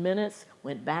within 10 minutes,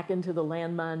 went back into the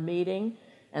landmine meeting,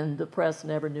 and the press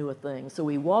never knew a thing. So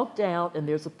we walked out, and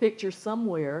there's a picture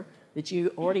somewhere that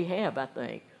you already have, I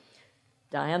think.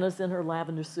 Diana's in her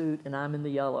lavender suit, and I'm in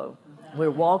the yellow. We're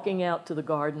walking out to the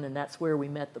garden, and that's where we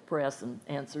met the press and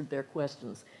answered their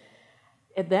questions.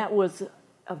 And that was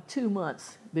 2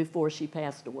 months before she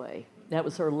passed away. That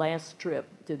was her last trip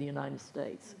to the United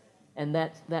States. And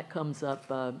that comes up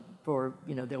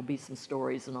there'll be some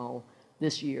stories and all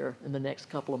this year, in the next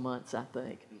couple of months, I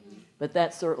think. But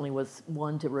that certainly was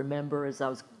one to remember as I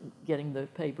was getting the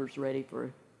papers ready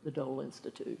for the Dole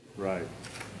Institute. Right.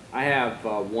 I have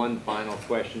one final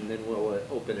question, then we'll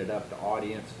open it up to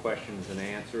audience questions and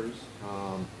answers.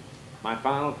 My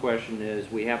final question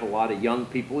is, we have a lot of young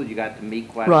people, you got to meet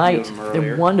quite a few of them earlier.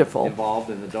 They're wonderful. Involved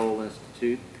in the Dole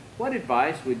Institute. What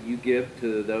advice would you give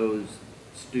to those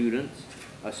students,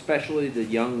 especially the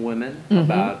young women,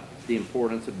 about the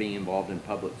importance of being involved in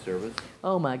public service?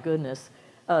 Oh my goodness.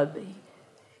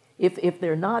 If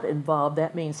they're not involved,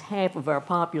 that means half of our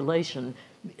population,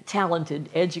 talented,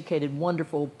 educated,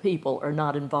 wonderful people, are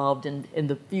not involved in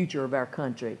the future of our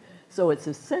country. So it's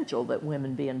essential that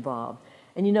women be involved.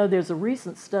 And there's a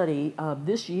recent study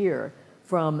this year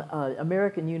from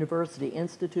American University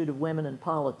Institute of Women in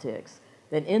Politics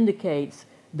that indicates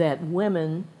that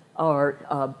women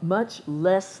are much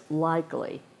less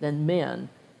likely than men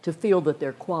to feel that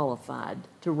they're qualified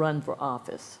to run for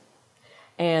office,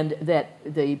 and that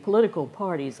the political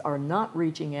parties are not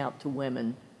reaching out to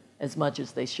women as much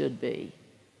as they should be,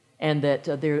 and that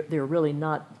they're really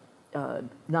not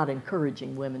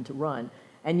encouraging women to run.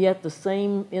 And yet the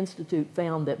same institute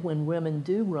found that when women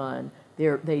do run, they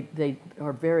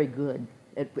are very good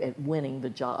at winning the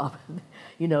job.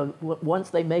 Once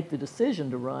they make the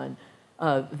decision to run,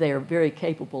 they are very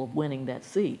capable of winning that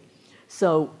seat.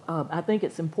 So I think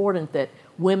it's important that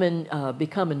women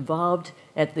become involved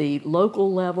at the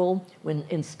local level. When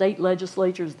in state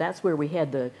legislatures, that's where we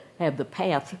have the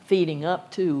path feeding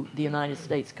up to the United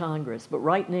States Congress. But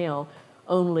right now,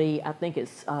 only, I think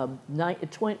it's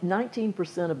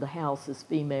 19% of the House is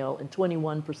female and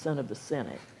 21% of the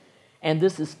Senate. And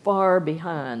this is far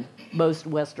behind most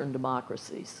Western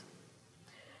democracies.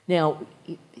 Now,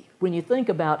 when you think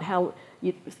about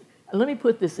let me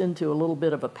put this into a little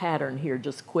bit of a pattern here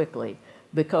just quickly,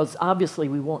 because obviously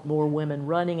we want more women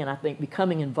running, and I think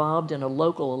becoming involved in a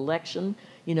local election,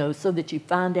 so that you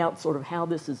find out sort of how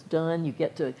this is done,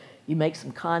 you make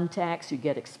some contacts, you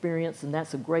get experience, and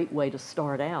that's a great way to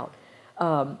start out.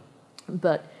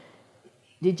 But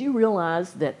did you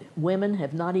realize that women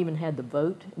have not even had the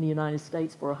vote in the United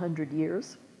States for 100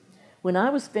 years? When I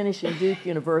was finishing Duke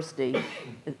University,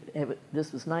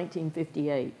 this was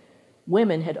 1958,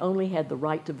 women had only had the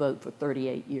right to vote for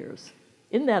 38 years.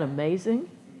 Isn't that amazing?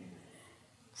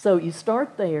 So you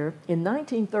start there. In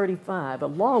 1935, a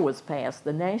law was passed,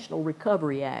 the National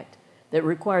Recovery Act, that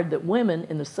required that women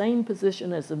in the same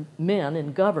position as men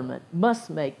in government must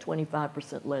make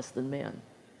 25% less than men.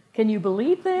 Can you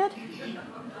believe that?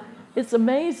 It's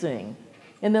amazing.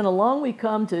 And then along we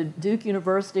come to Duke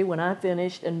University when I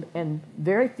finished, and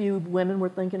very few women were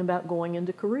thinking about going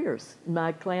into careers in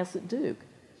my class at Duke.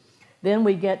 Then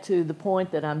we get to the point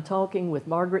that I'm talking with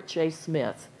Margaret Chase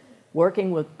Smith,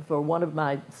 working for one of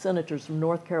my senators from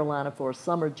North Carolina for a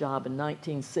summer job in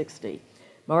 1960.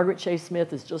 Margaret Chase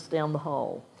Smith is just down the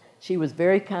hall. She was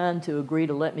very kind to agree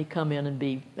to let me come in and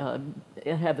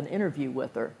have an interview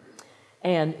with her.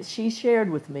 And she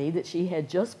shared with me that she had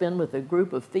just been with a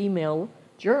group of female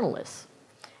journalists,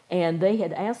 and they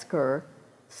had asked her,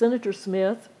 Senator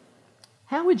Smith,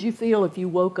 how would you feel if you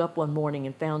woke up one morning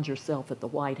and found yourself at the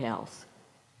White House?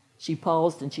 She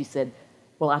paused and she said,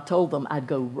 well, I told them I'd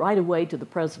go right away to the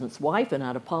president's wife and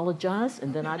I'd apologize,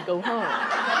 and then I'd go home.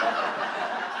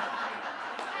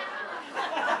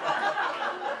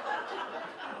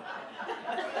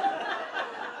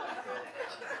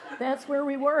 That's where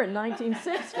we were in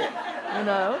 1960,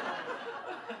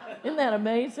 Isn't that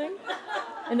amazing?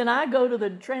 And then I go to the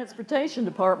transportation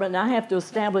department and I have to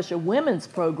establish a women's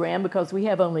program because we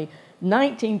have only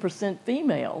 19%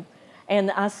 female.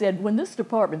 And I said, when this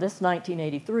department, that's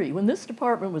 1983, when this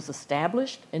department was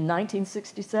established in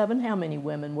 1967, how many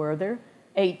women were there?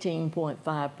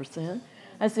 18.5%.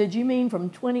 I said, you mean from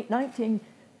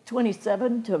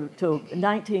 1927 to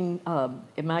 19,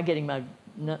 am I getting my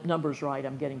numbers right?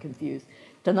 I'm getting confused.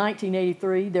 To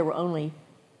 1983, there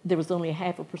was only a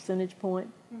half a percentage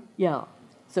point. Yeah.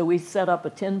 So we set up a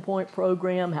 10-point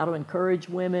program, how to encourage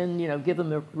women, give them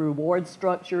the reward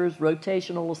structures,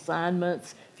 rotational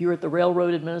assignments. If you're at the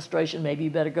Railroad Administration, maybe you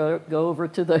better go over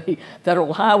to the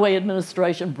Federal Highway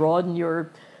Administration, broaden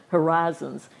your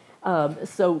horizons.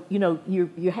 So,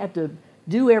 you have to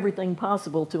do everything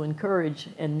possible to encourage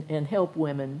and help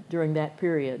women during that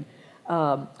period.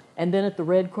 And then at the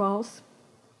Red Cross,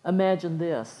 imagine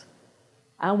this.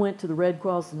 I went to the Red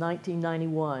Cross in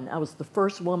 1991. I was the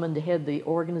first woman to head the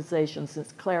organization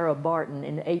since Clara Barton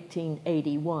in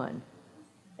 1881.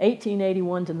 1881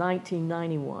 to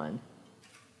 1991,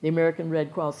 the American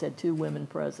Red Cross had 2 women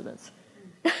presidents.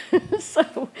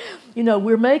 So,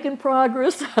 we're making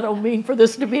progress. I don't mean for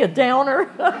this to be a downer,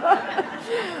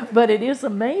 but it is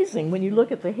amazing when you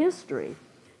look at the history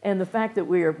and the fact that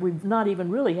we've not even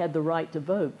really had the right to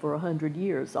vote for 100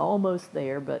 years, almost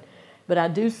there, but I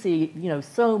do see,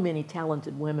 so many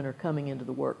talented women are coming into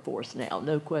the workforce now,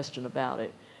 no question about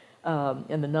it,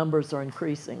 and the numbers are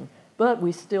increasing. But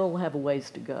we still have a ways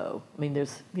to go. I mean,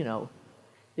 there's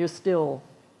still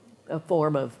a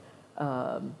form of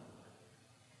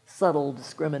subtle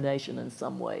discrimination in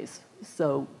some ways.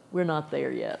 So we're not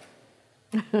there yet.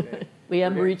 We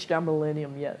haven't reached our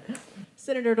millennium yet.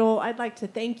 Senator Dole, I'd like to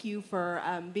thank you for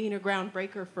being a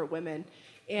groundbreaker for women.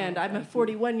 And I'm a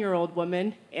 41-year-old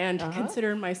woman and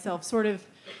consider myself sort of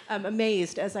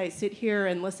amazed as I sit here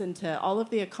and listen to all of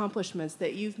the accomplishments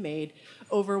that you've made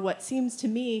over what seems to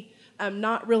me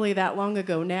not really that long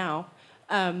ago now.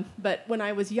 But when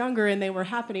I was younger and they were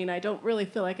happening, I don't really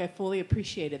feel like I fully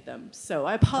appreciated them. So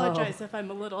I apologize if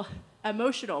I'm a little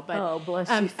emotional, but bless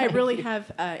you. I really have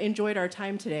enjoyed our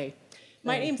time today.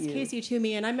 My name's Casey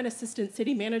Toomey, and I'm an assistant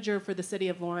city manager for the city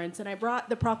of Lawrence, and I brought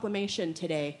the proclamation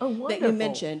today that you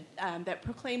mentioned that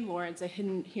proclaimed Lawrence a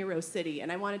hidden hero city,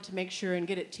 and I wanted to make sure and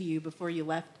get it to you before you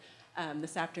left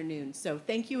this afternoon. So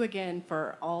thank you again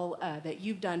for all that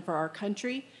you've done for our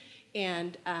country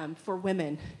and for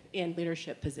women in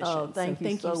leadership positions. Oh, thank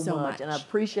you so much. And I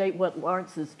appreciate what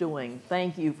Lawrence is doing.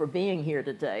 Thank you for being here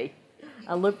today.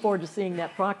 I look forward to seeing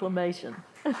that proclamation.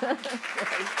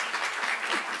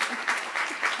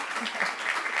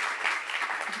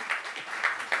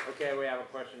 Okay, we have a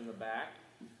question in the back.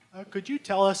 Could you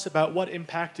tell us about what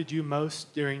impacted you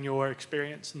most during your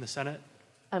experience in the Senate?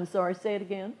 I'm sorry, say it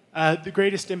again. The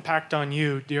greatest impact on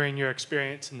you during your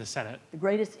experience in the Senate. The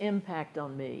greatest impact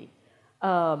on me.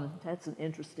 That's an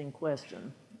interesting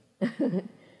question.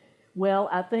 Well,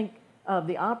 I think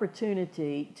the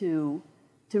opportunity to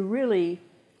really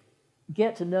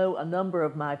get to know a number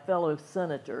of my fellow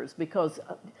senators, because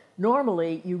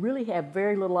normally you really have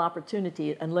very little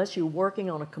opportunity unless you're working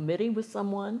on a committee with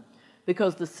someone,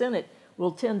 because the Senate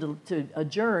will tend to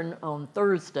adjourn on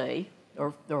Thursday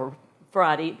or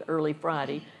Friday, early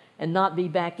Friday, and not be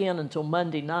back in until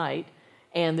Monday night.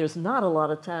 And there's not a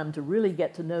lot of time to really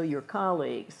get to know your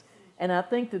colleagues. And I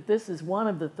think that this is one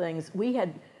of the things we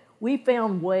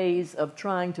found ways of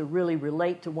trying to really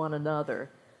relate to one another,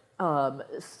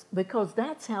 because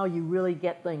that's how you really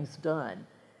get things done.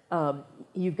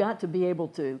 You've got to be able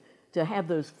to have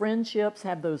those friendships,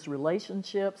 have those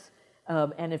relationships,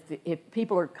 and if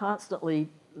people are constantly,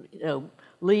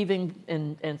 leaving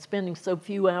and spending so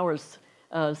few hours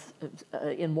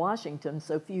in Washington,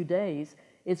 so few days,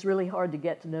 it's really hard to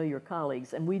get to know your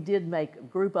colleagues. And we did a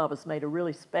group of us made a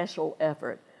really special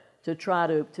effort to try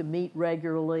to meet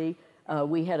regularly.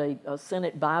 We had a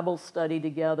Senate Bible study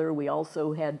together. We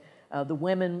also had the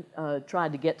women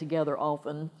tried to get together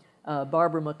often.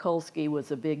 Barbara Mikulski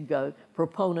was a big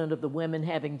proponent of the women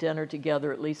having dinner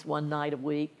together at least one night a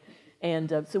week.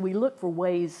 And so we look for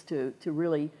ways to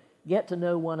really get to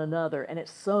know one another. And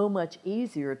it's so much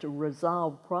easier to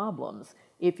resolve problems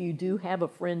if you do have a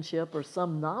friendship or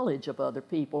some knowledge of other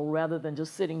people, rather than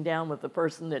just sitting down with a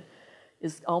person that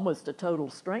is almost a total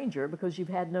stranger because you've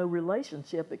had no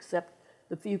relationship except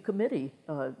the few committee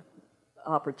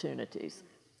opportunities.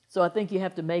 So I think you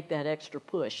have to make that extra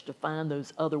push to find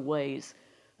those other ways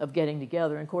of getting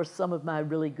together. And of course, some of my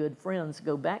really good friends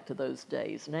go back to those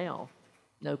days now,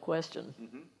 no question.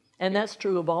 Mm-hmm. And that's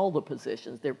true of all the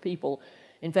positions. They're people,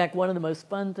 in fact, one of the most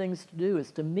fun things to do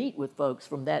is to meet with folks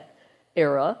from that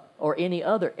era or any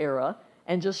other era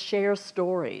and just share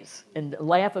stories and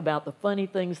laugh about the funny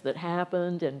things that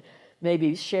happened, and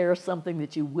maybe share something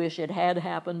that you wish it had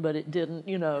happened but it didn't,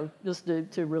 just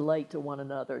to relate to one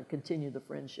another and continue the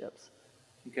friendships.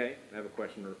 Okay, I have a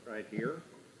question right here.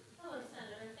 Hello,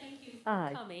 Senator. Thank you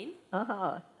for coming.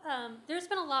 There's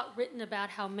been a lot written about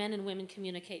how men and women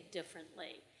communicate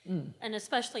differently, and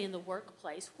especially in the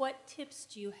workplace. What tips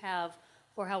do you have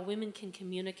for how women can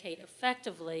communicate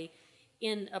effectively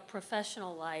in a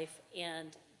professional life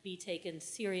and be taken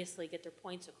seriously, get their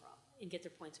points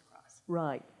across?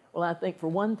 Right. Well, I think for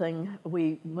one thing,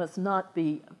 we must not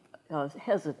be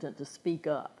hesitant to speak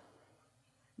up.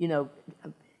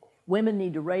 Women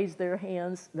need to raise their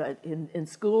hands. In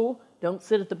school, don't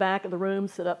sit at the back of the room,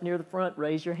 sit up near the front,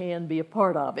 raise your hand, be a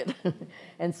part of it.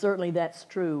 And certainly that's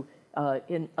true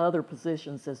in other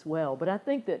positions as well. But I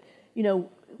think that,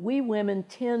 we women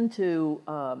tend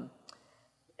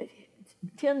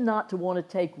not to want to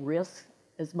take risks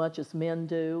as much as men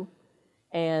do,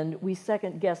 and we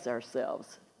second guess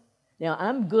ourselves. Now,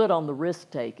 I'm good on the risk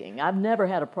taking. I've never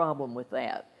had a problem with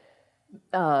that.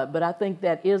 But I think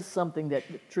that is something that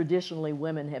traditionally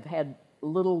women have had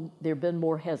they've been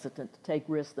more hesitant to take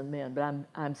risks than men. But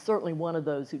I'm certainly one of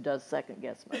those who does second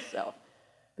guess myself,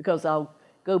 because I'll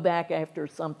go back after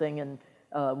something and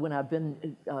when I've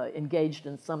been engaged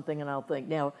in something, and I'll think,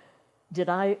 now, did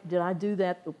I do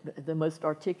that the most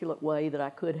articulate way that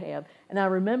I could have? And I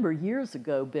remember years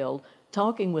ago, Bill,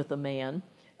 talking with a man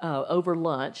over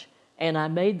lunch, and I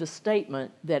made the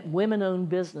statement that women-owned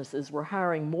businesses were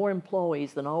hiring more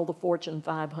employees than all the Fortune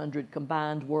 500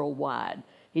 combined worldwide.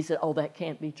 He said, oh, that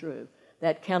can't be true.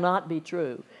 That cannot be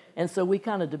true. And so we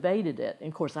kind of debated it. And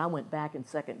of course, I went back and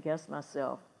second-guessed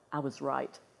myself. I was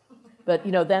right. But,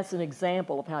 that's an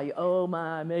example of how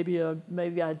maybe I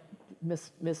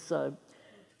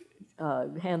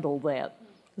handled that.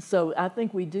 So I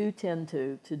think we do tend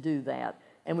to do that,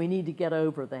 and we need to get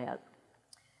over that.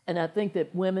 And I think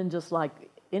that women, just like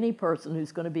any person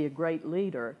who's going to be a great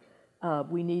leader,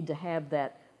 we need to have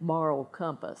that moral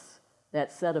compass,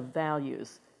 that set of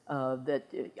values, that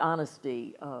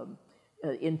honesty,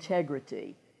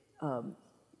 integrity,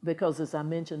 because as I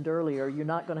mentioned earlier, you're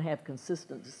not going to have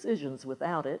consistent decisions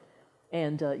without it,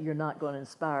 and you're not going to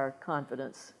inspire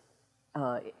confidence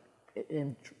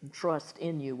and trust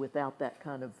in you without that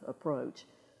kind of approach.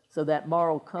 So that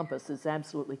moral compass is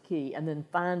absolutely key, and then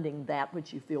finding that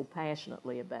which you feel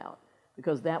passionately about,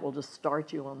 because that will just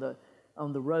start you on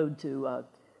the road to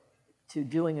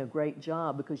doing a great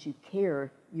job, because you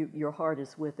care, your heart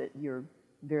is with it, you're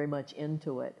very much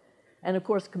into it. And of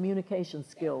course, communication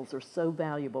skills are so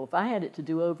valuable. If I had it to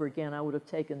do over again, I would have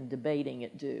taken debating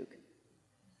at Duke.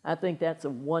 I think that's a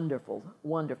wonderful,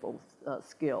 wonderful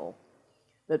skill.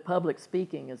 But public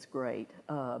speaking is great.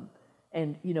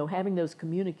 And, having those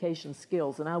communication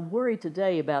skills. And I worry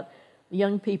today about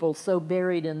young people so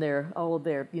buried in all of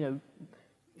their,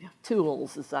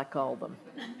 tools, as I call them.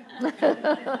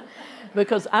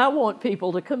 Because I want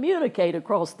people to communicate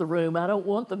across the room. I don't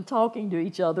want them talking to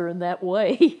each other in that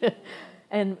way.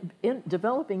 And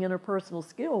developing interpersonal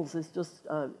skills is just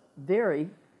very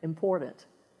important.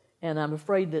 And I'm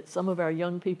afraid that some of our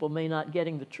young people may not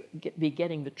be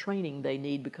getting the training they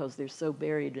need because they're so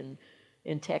buried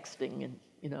in texting and,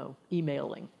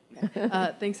 emailing.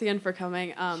 Thanks again for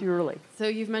coming. Surely. So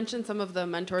you've mentioned some of the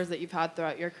mentors that you've had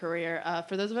throughout your career.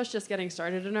 For those of us just getting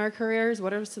started in our careers,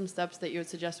 what are some steps that you would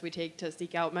suggest we take to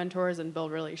seek out mentors and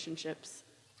build relationships?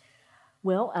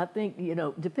 Well, I think,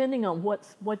 depending on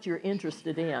what you're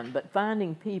interested in, but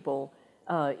finding people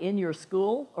in your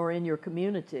school or in your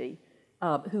community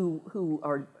who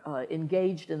are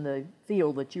engaged in the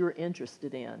field that you're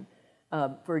interested in.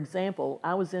 For example,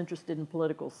 I was interested in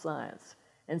political science.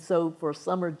 And so for a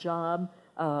summer job,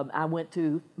 I went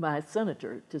to my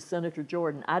senator, to Senator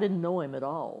Jordan. I didn't know him at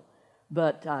all,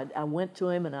 but I went to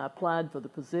him and I applied for the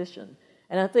position.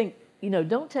 And I think,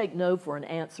 don't take no for an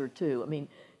answer, too. I mean,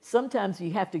 sometimes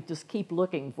you have to just keep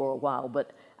looking for a while,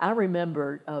 but I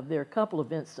remember there are a couple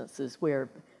of instances where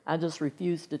I just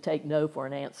refused to take no for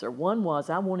an answer. One was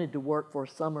I wanted to work for a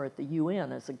summer at the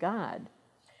UN as a guide.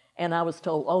 And I was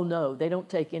told, oh, no, they don't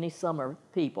take any summer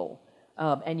people,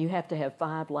 and you have to have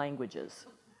 5 languages.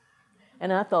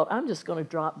 And I thought, I'm just going to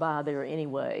drop by there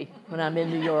anyway when I'm in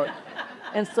New York.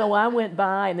 And so I went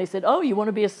by, and they said, oh, you want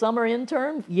to be a summer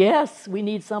intern? Yes, we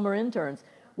need summer interns.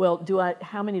 Well,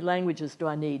 how many languages do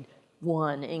I need?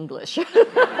 1, English.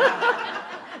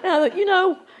 And I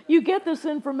thought, you get this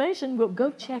information, well,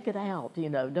 go check it out,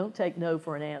 don't take no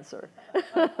for an answer.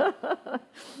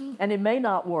 And it may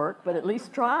not work, but at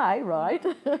least try, right?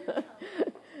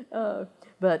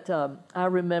 But I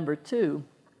remember, too,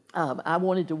 I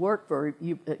wanted to work for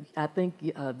you. I think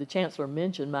the chancellor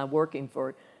mentioned my working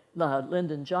for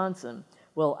Lyndon Johnson.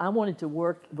 Well, I wanted to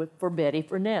work for Betty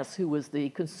Furness, who was the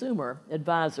consumer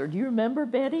advisor. Do you remember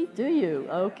Betty? Do you?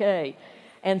 Okay.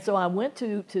 And so I went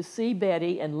to see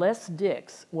Betty, and Les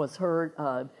Dix was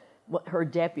her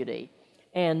deputy.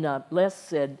 And Les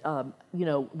said, you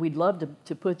know, we'd love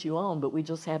to put you on, but we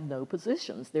just have no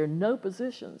positions. There are no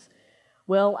positions.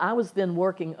 Well, I was then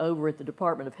working over at the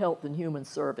Department of Health and Human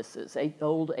Services,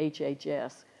 old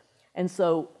HHS. And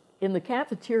so in the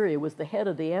cafeteria was the head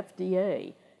of the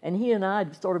FDA, and he and I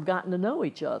had sort of gotten to know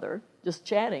each other, just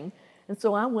chatting. And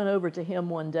so I went over to him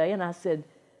one day and I said,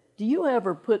 do you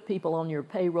ever put people on your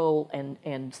payroll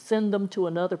and send them to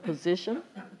another position?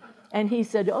 And he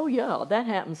said, oh yeah, that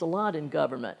happens a lot in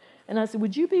government. And I said,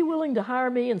 would you be willing to hire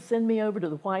me and send me over to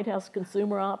the White House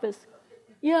Consumer Office?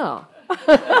 Yeah.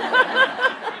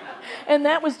 And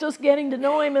that was just getting to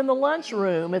know him in the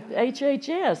lunchroom at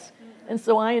HHS. And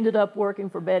so I ended up working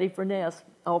for Betty Furness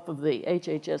off of the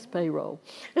HHS payroll.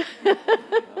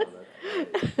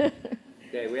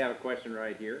 Okay, we have a question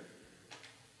right here.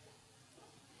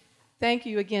 Thank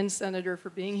you again, Senator, for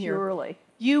being here. Surely.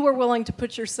 You were willing to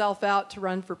put yourself out to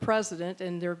run for president,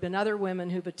 and there have been other women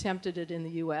who've attempted it in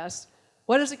the U.S.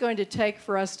 What is it going to take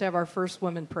for us to have our first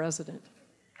woman president?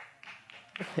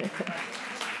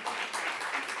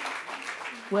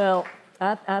 Well,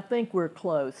 I think we're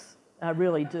close. I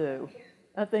really do.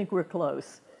 I think we're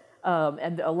close.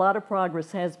 And a lot of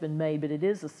progress has been made, but it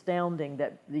is astounding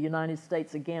that the United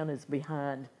States, again, is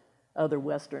behind other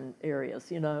Western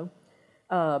areas, you know.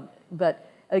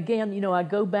 But again, you know, I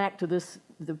go back to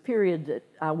the period that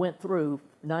I went through,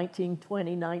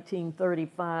 1920,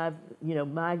 1935, you know,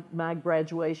 my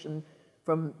graduation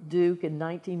from Duke in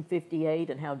 1958,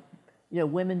 and how, you know,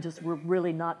 women just were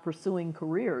really not pursuing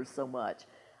careers so much.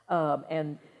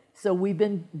 And so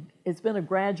it's been a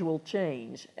gradual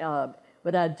change.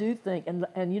 But I do think,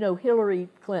 and you know, Hillary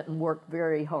Clinton worked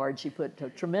very hard. She put a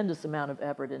tremendous amount of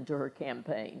effort into her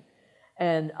campaign.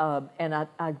 And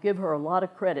I give her a lot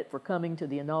of credit for coming to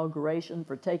the inauguration,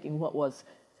 for taking what was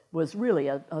really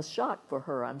a shock for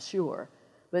her, I'm sure.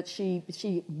 But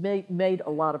she made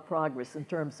a lot of progress in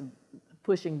terms of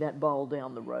pushing that ball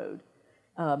down the road.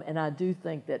 And I do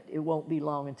think that it won't be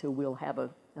long until we'll have a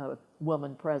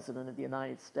woman president of the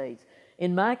United States.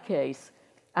 In my case,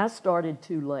 I started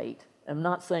too late. I'm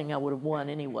not saying I would have won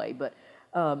anyway, but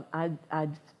I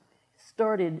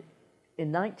started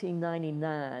in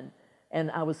 1999,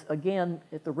 and I was, again,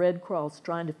 at the Red Cross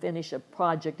trying to finish a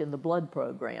project in the blood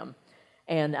program.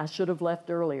 And I should have left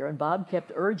earlier, and Bob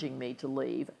kept urging me to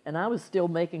leave, and I was still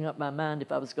making up my mind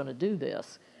if I was going to do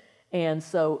this. And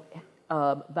so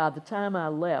by the time I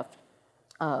left,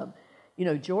 you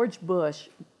know, George Bush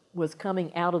was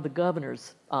coming out of the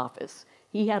governor's office.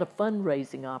 He had a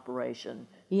fundraising operation.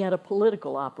 He had a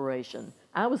political operation.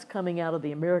 I was coming out of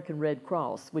the American Red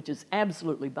Cross, which is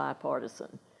absolutely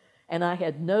bipartisan. And I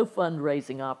had no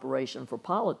fundraising operation for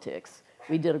politics.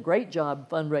 We did a great job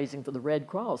fundraising for the Red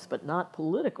Cross, but not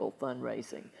political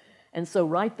fundraising. And so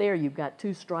right there, you've got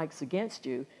two strikes against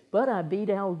you. But I beat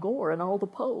Al Gore in all the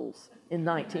polls in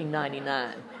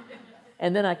 1999.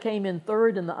 And then I came in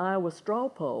third in the Iowa straw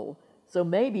poll. So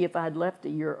maybe if I'd left a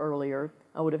year earlier,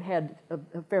 I would have had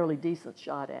a fairly decent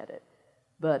shot at it.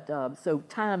 But so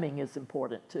timing is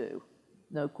important too,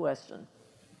 no question.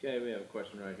 Okay, we have a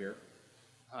question right here.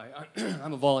 Hi,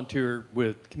 I'm a volunteer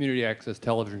with Community Access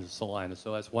Television in Salina,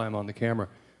 so that's why I'm on the camera.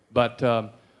 But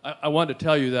I wanted to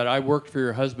tell you that I worked for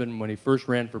your husband when he first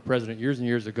ran for president years and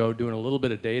years ago, doing a little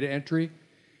bit of data entry.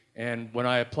 And when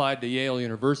I applied to Yale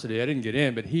University, I didn't get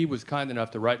in, but he was kind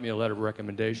enough to write me a letter of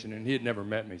recommendation, and he had never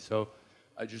met me, so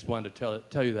I just wanted to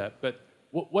tell you that. But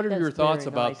what are your thoughts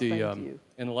about the,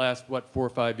 in the last, 4 or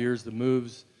 5 years, the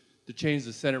moves to change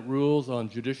the Senate rules on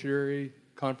judiciary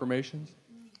confirmations?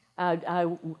 I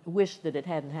wish that it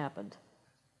hadn't happened.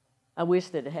 I wish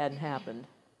that it hadn't happened.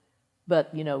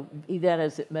 But, you know, be that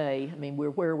as it may, I mean,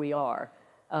 we're where we are.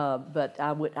 But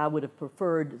I would have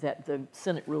preferred that the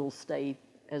Senate rules stay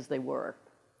as they were.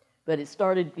 But it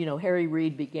started, you know, Harry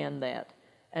Reid began that.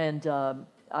 And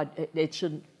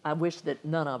I wish that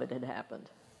none of it had happened.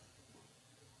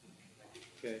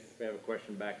 Okay, we have a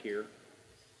question back here.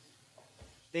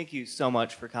 Thank you so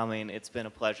much for coming. It's been a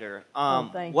pleasure.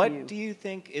 Thank what you. do you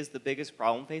think is the biggest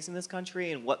problem facing this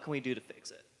country, and what can we do to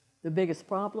fix it? The biggest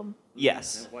problem?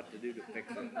 Yes. And what to do to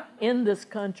fix it? In this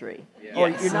country. Yes. Or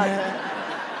Yes. you're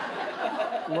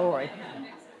not. Lori.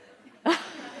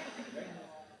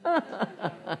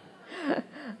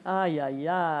 Ay, ay,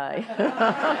 ay.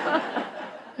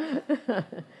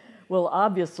 Well,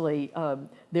 obviously,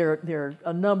 there are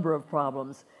a number of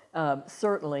problems.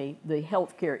 Certainly, the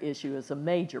health care issue is a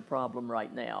major problem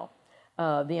right now.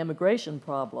 The immigration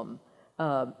problem,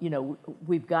 people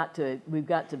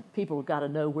have got to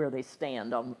know where they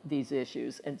stand on these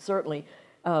issues, and certainly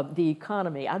the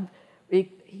economy.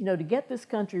 To get this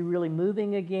country really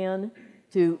moving again,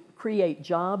 to create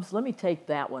jobs. Let me take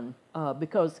that one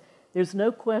because there's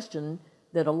no question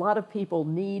that a lot of people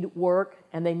need work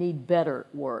and they need better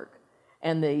work.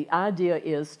 And the idea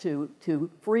is to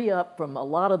free up from a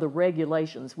lot of the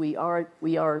regulations. We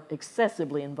are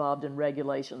excessively involved in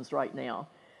regulations right now.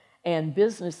 And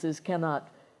businesses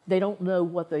they don't know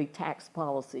what the tax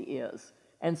policy is.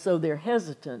 And so they're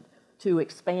hesitant to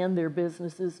expand their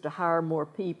businesses, to hire more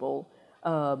people,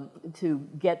 to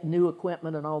get new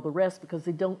equipment and all the rest because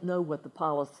they don't know what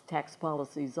the tax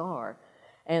policies are.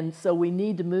 And so we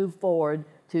need to move forward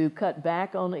to cut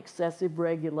back on excessive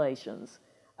regulations.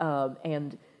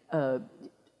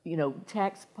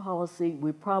 Tax policy,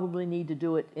 we probably need to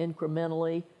do it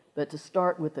incrementally, but to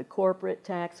start with the corporate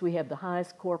tax, we have the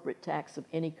highest corporate tax of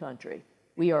any country.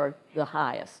 We are the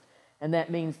highest. And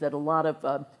that means that a lot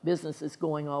of businesses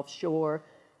going offshore,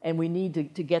 and we need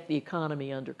to get the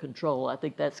economy under control. I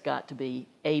think that's got to be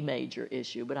a major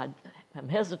issue, but I'm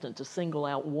hesitant to single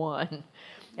out one.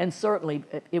 And certainly,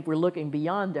 if we're looking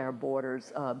beyond our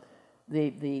borders,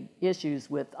 the issues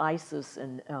with ISIS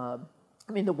and,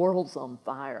 the world's on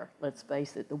fire. Let's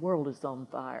face it, the world is on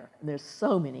fire. And there's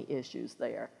so many issues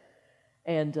there.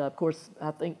 And of course,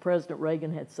 I think President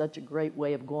Reagan had such a great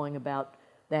way of going about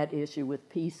that issue with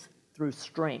peace through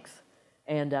strength.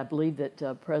 And I believe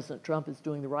that President Trump is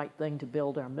doing the right thing to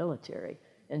build our military.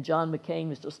 And John McCain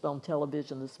was just on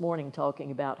television this morning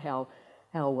talking about how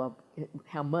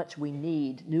much we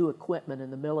need new equipment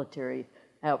in the military,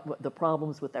 the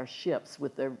problems with our ships,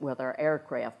 with our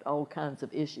aircraft, all kinds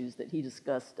of issues that he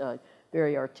discussed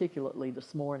very articulately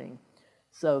this morning.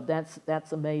 So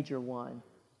that's a major one.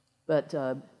 But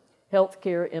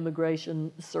healthcare,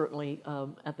 immigration, certainly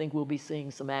I think we'll be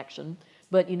seeing some action.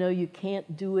 But you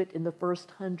can't do it in the first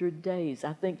 100 days.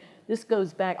 I think this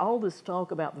goes back, all this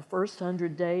talk about the first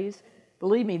 100 days,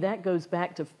 believe me, that goes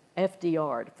back to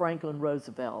FDR, to Franklin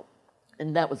Roosevelt.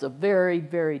 And that was a very,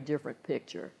 very different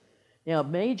picture. Now,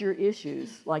 major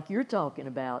issues like you're talking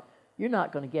about, you're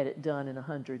not going to get it done in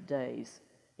 100 days.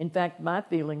 In fact, my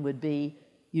feeling would be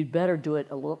you'd better do it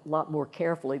a lot more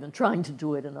carefully than trying to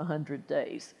do it in 100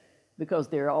 days because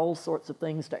there are all sorts of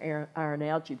things to iron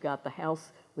out. You've got the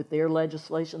House with their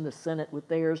legislation, the Senate with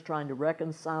theirs, trying to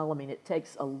reconcile. It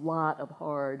takes a lot of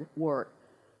hard work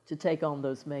to take on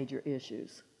those major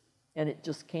issues. And it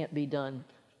just can't be done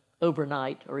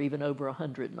overnight or even over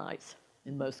 100 nights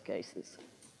in most cases.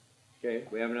 Okay,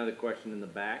 we have another question in the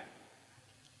back.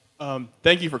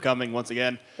 Thank you for coming once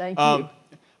again. Thank you.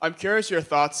 I'm curious your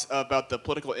thoughts about the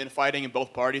political infighting in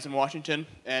both parties in Washington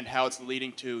and how it's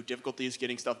leading to difficulties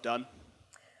getting stuff done.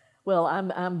 Well,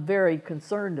 I'm very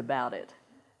concerned about it.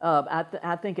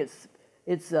 I think it's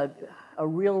a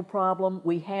real problem.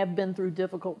 We have been through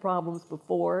difficult problems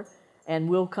before, and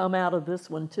we'll come out of this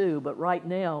one too. But right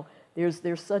now, there's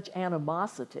such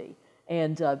animosity.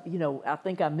 And, I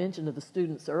think I mentioned to the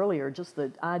students earlier just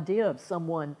the idea of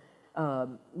someone,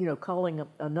 calling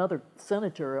another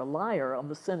senator a liar on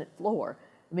the Senate floor.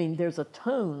 There's a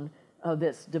tone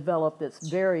that's developed that's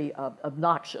very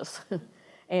obnoxious.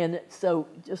 And so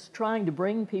just trying to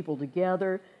bring people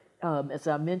together, as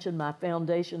I mentioned, my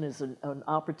foundation is an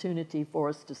opportunity for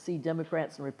us to see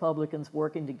Democrats and Republicans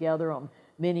working together on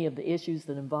many of the issues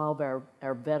that involve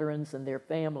our veterans and their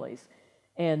families.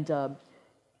 And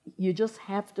you just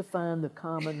have to find the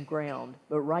common ground.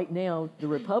 But right now, the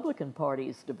Republican Party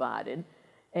is divided,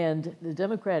 and the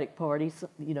Democratic Party,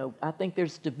 I think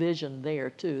there's division there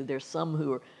too. There's some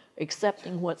who are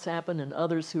accepting what's happened and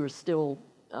others who are still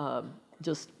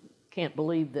just can't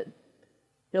believe that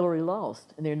Hillary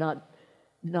lost, and they're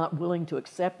not willing to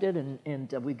accept it,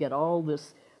 and we get all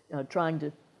this trying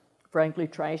to, frankly,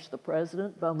 trash the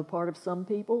president on the part of some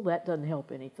people. That doesn't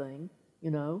help anything,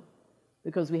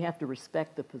 because we have to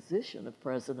respect the position of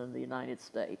President of the United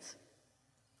States.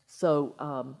 So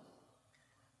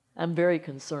I'm very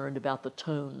concerned about the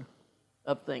tone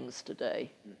of things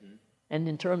today. Mm-hmm. And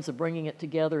in terms of bringing it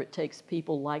together, it takes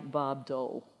people like Bob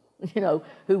Dole,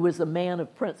 who was a man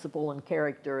of principle and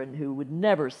character and who would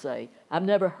never say, I've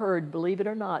never heard, believe it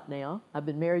or not now, I've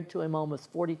been married to him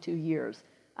almost 42 years,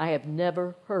 I have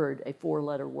never heard a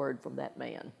four-letter word from that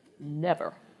man.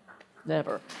 Never.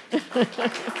 Never.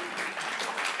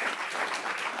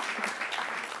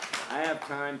 I have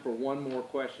time for one more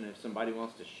question if somebody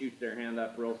wants to shoot their hand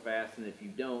up real fast, and if you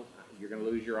don't, you're going to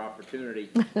lose your opportunity.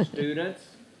 Students?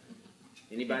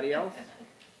 Anybody else?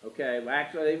 Okay, well,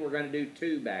 actually, we're going to do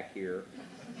two back here.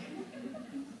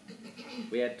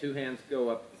 We had two hands go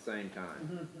up at the same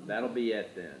time. That'll be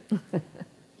it then.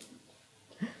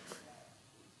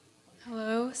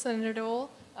 Hello, Senator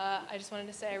Dole. I just wanted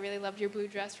to say I really loved your blue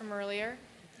dress from earlier.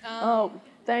 Oh,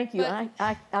 thank you. I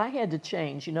had to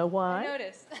change. You know why? I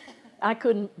noticed. I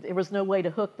couldn't, there was no way to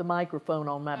hook the microphone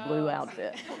on my blue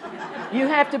outfit. You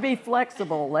have to be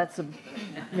flexible. That's a,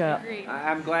 yeah.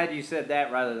 I'm glad you said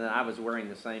that rather than I was wearing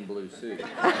the same blue suit.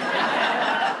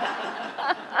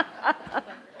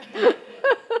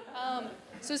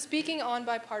 So speaking on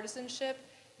bipartisanship,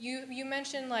 you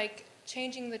mentioned like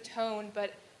changing the tone,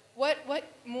 but what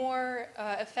more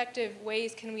effective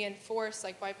ways can we enforce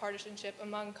like bipartisanship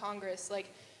among Congress?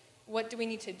 Like, what do we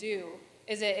need to do?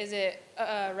 Is it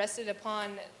rested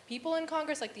upon people in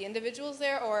Congress, like the individuals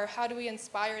there, or how do we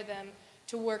inspire them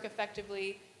to work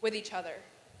effectively with each other?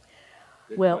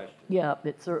 Good well, question. Yeah,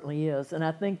 it certainly is, and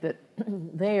I think that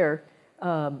there,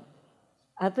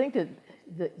 I think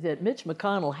that Mitch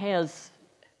McConnell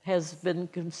has been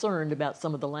concerned about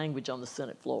some of the language on the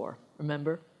Senate floor.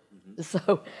 Remember,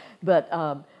 so, but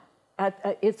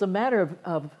it's a matter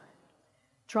of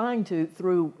trying to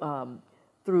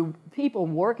through people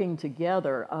working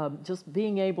together, just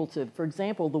being able to, for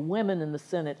example, the women in the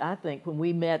Senate, I think when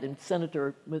we met with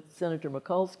Senator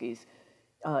Mikulski's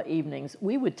evenings,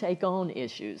 we would take on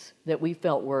issues that we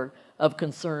felt were of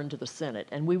concern to the Senate,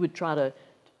 and we would try to,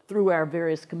 through our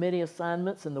various committee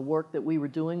assignments and the work that we were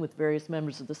doing with various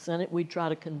members of the Senate, we'd try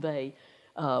to convey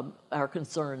our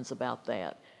concerns about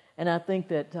that. And I think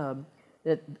that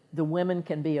that the women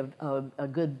can be a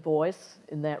good voice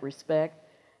in that respect.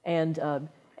 And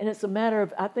it's a matter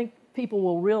of, I think people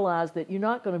will realize that you're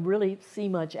not going to really see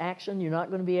much action. You're not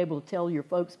going to be able to tell your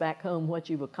folks back home what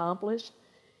you've accomplished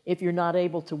if you're not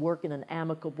able to work in an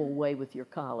amicable way with your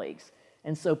colleagues.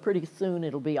 And so pretty soon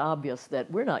it'll be obvious that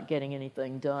we're not getting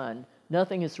anything done.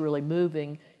 Nothing is really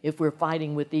moving if we're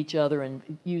fighting with each other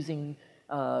and using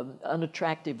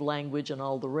unattractive language and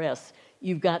all the rest.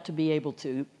 You've got to be able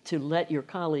to let your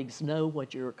colleagues know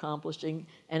what you're accomplishing,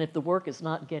 and if the work is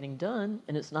not getting done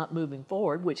and it's not moving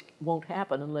forward, which won't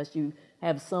happen unless you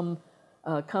have some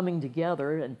coming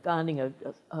together and finding a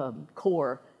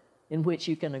core in which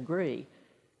you can agree.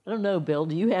 I don't know, Bill,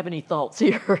 do you have any thoughts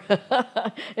here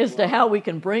as to how we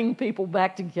can bring people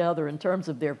back together in terms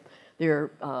of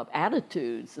their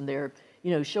attitudes and their,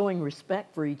 showing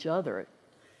respect for each other?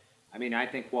 I mean, I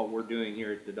think what we're doing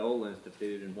here at the Dole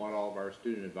Institute and what all of our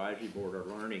student advisory board are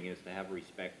learning is to have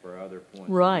respect for other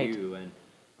points of view. And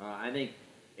I think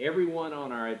everyone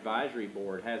on our advisory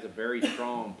board has a very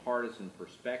strong partisan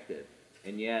perspective,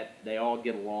 and yet they all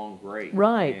get along great.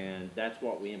 Right. And that's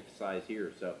what we emphasize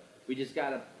here. So we just got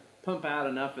to pump out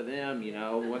enough of them,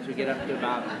 once we get up to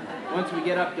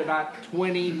about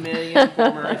 20 million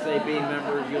former SAB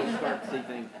members, you'll start to see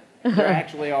things. They're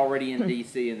actually already in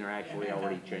D.C. and they're actually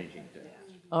already changing things.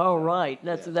 Oh, right.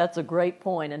 That's a great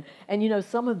point. And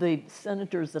some of the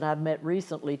senators that I've met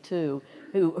recently, too,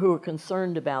 who are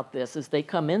concerned about this as they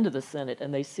come into the Senate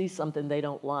and they see something they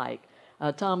don't like.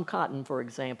 Tom Cotton, for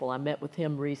example, I met with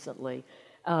him recently.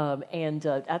 And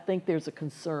I think there's a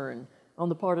concern on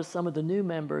the part of some of the new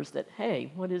members that,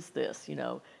 hey, what is this,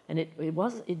 And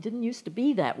it didn't used to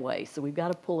be that way, so we've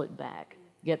got to pull it back,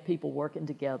 get people working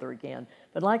together again.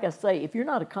 But like I say, if you're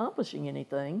not accomplishing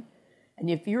anything, and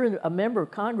if you're a member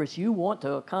of Congress, you want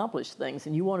to accomplish things,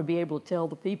 and you want to be able to tell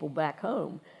the people back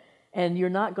home, and you're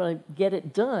not going to get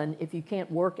it done if you can't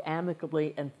work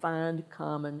amicably and find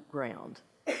common ground.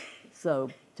 So,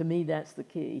 to me, that's the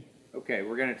key. Okay,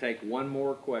 we're going to take one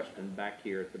more question back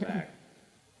here at the back.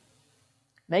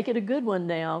 Make it a good one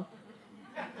now.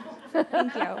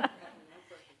 Thank you.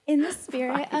 In the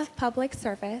spirit of public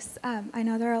service, I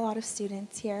know there are a lot of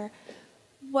students here.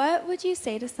 What would you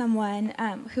say to someone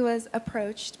who was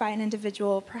approached by an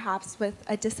individual, perhaps with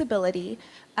a disability,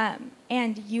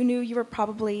 and you knew you were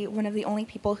probably one of the only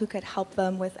people who could help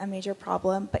them with a major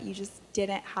problem, but you just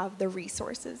didn't have the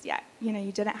resources yet?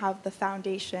 You didn't have the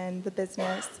foundation, the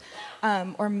business,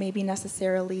 or maybe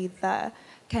necessarily the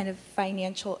kind of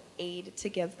financial aid to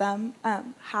give them.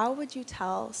 How would you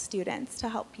tell students to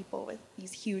help people with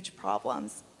these huge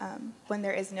problems when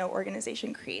there is no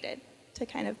organization created to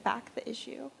kind of back the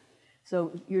issue?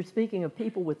 So you're speaking of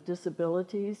people with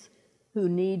disabilities who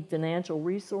need financial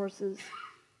resources,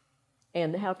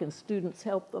 and how can students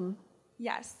help them?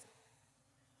 Yes.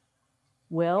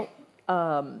 Well,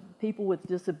 people with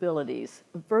disabilities,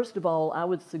 first of all, I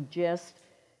would suggest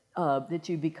that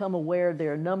you become aware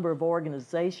there are a number of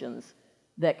organizations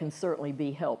that can certainly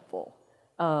be helpful.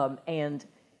 And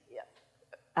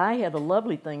I had a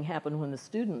lovely thing happen when the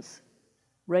students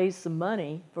raised some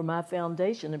money for my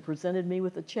foundation and presented me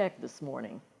with a check this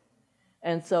morning.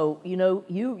 And so, you know,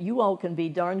 you all can be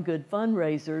darn good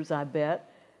fundraisers, I bet,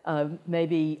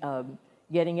 maybe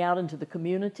getting out into the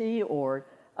community or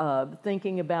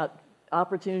thinking about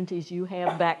opportunities you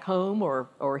have back home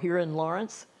or here in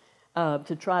Lawrence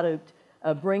to try to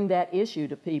bring that issue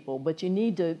to people. But you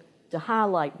need to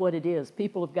highlight what it is.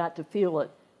 People have got to feel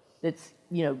it. It's,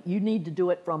 you know, you need to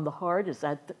do it from the heart, as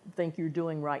I think you're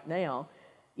doing right now.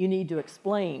 You need to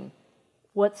explain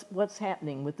what's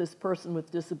happening with this person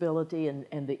with disability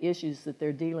and the issues that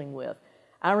they're dealing with.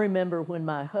 I remember when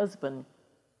my husband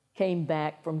came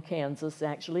back from Kansas,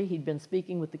 actually, he'd been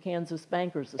speaking with the Kansas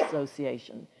Bankers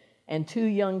Association, and 2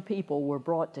 young people were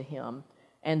brought to him,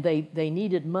 and they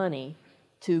needed money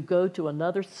to go to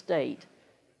another state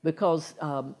because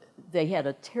they had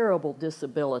a terrible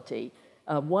disability.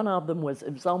 One of them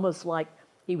it was almost like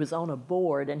he was on a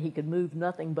board and he could move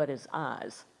nothing but his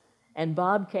eyes. And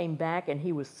Bob came back and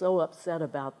he was so upset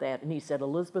about that. And he said,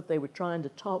 Elizabeth, they were trying to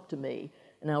talk to me.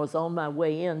 And I was on my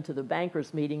way in to the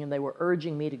bankers meeting and they were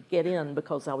urging me to get in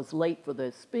because I was late for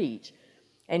the speech.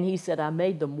 And he said, I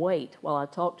made them wait while I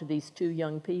talked to these 2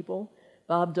 young people.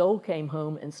 Bob Dole came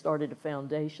home and started a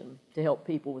foundation to help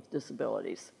people with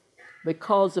disabilities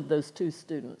because of those 2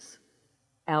 students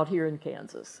out here in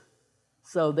Kansas.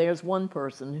 So there's one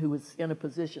person who was in a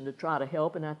position to try to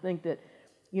help, and I think that,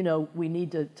 you know, we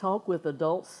need to talk with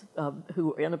adults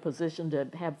who are in a position to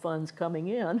have funds coming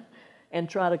in and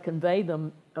try to convey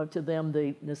them to them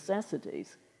the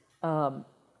necessities. And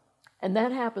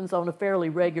that happens on a fairly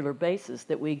regular basis,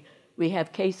 that we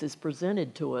have cases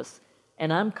presented to us,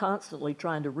 and I'm constantly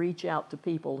trying to reach out to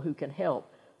people who can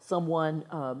help.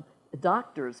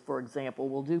 Doctors, for example,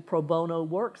 will do pro bono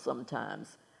work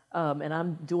sometimes. And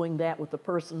I'm doing that with a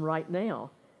person right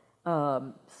now.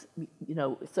 You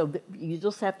know, so you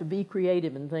just have to be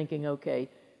creative in thinking, okay,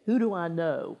 who do I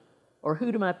know? Or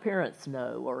who do my parents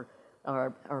know?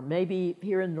 Or maybe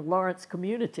here in the Lawrence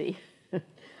community,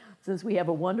 since we have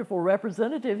a wonderful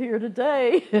representative here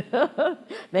today,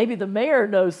 maybe the mayor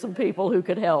knows some people who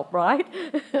could help, right?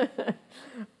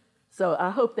 So I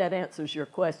hope that answers your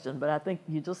question, but I think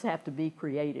you just have to be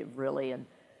creative, really. And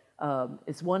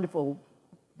it's wonderful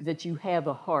that you have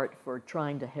a heart for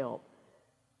trying to help.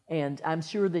 And I'm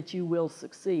sure that you will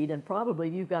succeed. And probably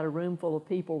you've got a room full of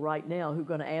people right now who are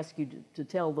going to ask you to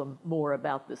tell them more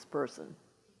about this person.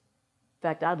 In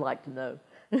fact, I'd like to know.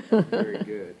 Very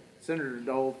good. Senator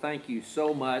Dole, thank you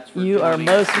so much for You are joining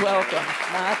most us. welcome.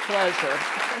 My pleasure.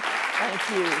 Thank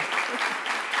you.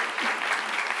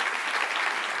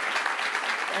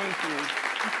 Thank you.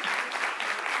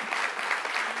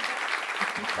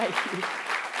 Thank you.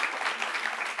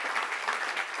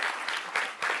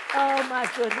 Oh, my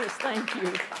goodness, thank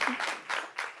you.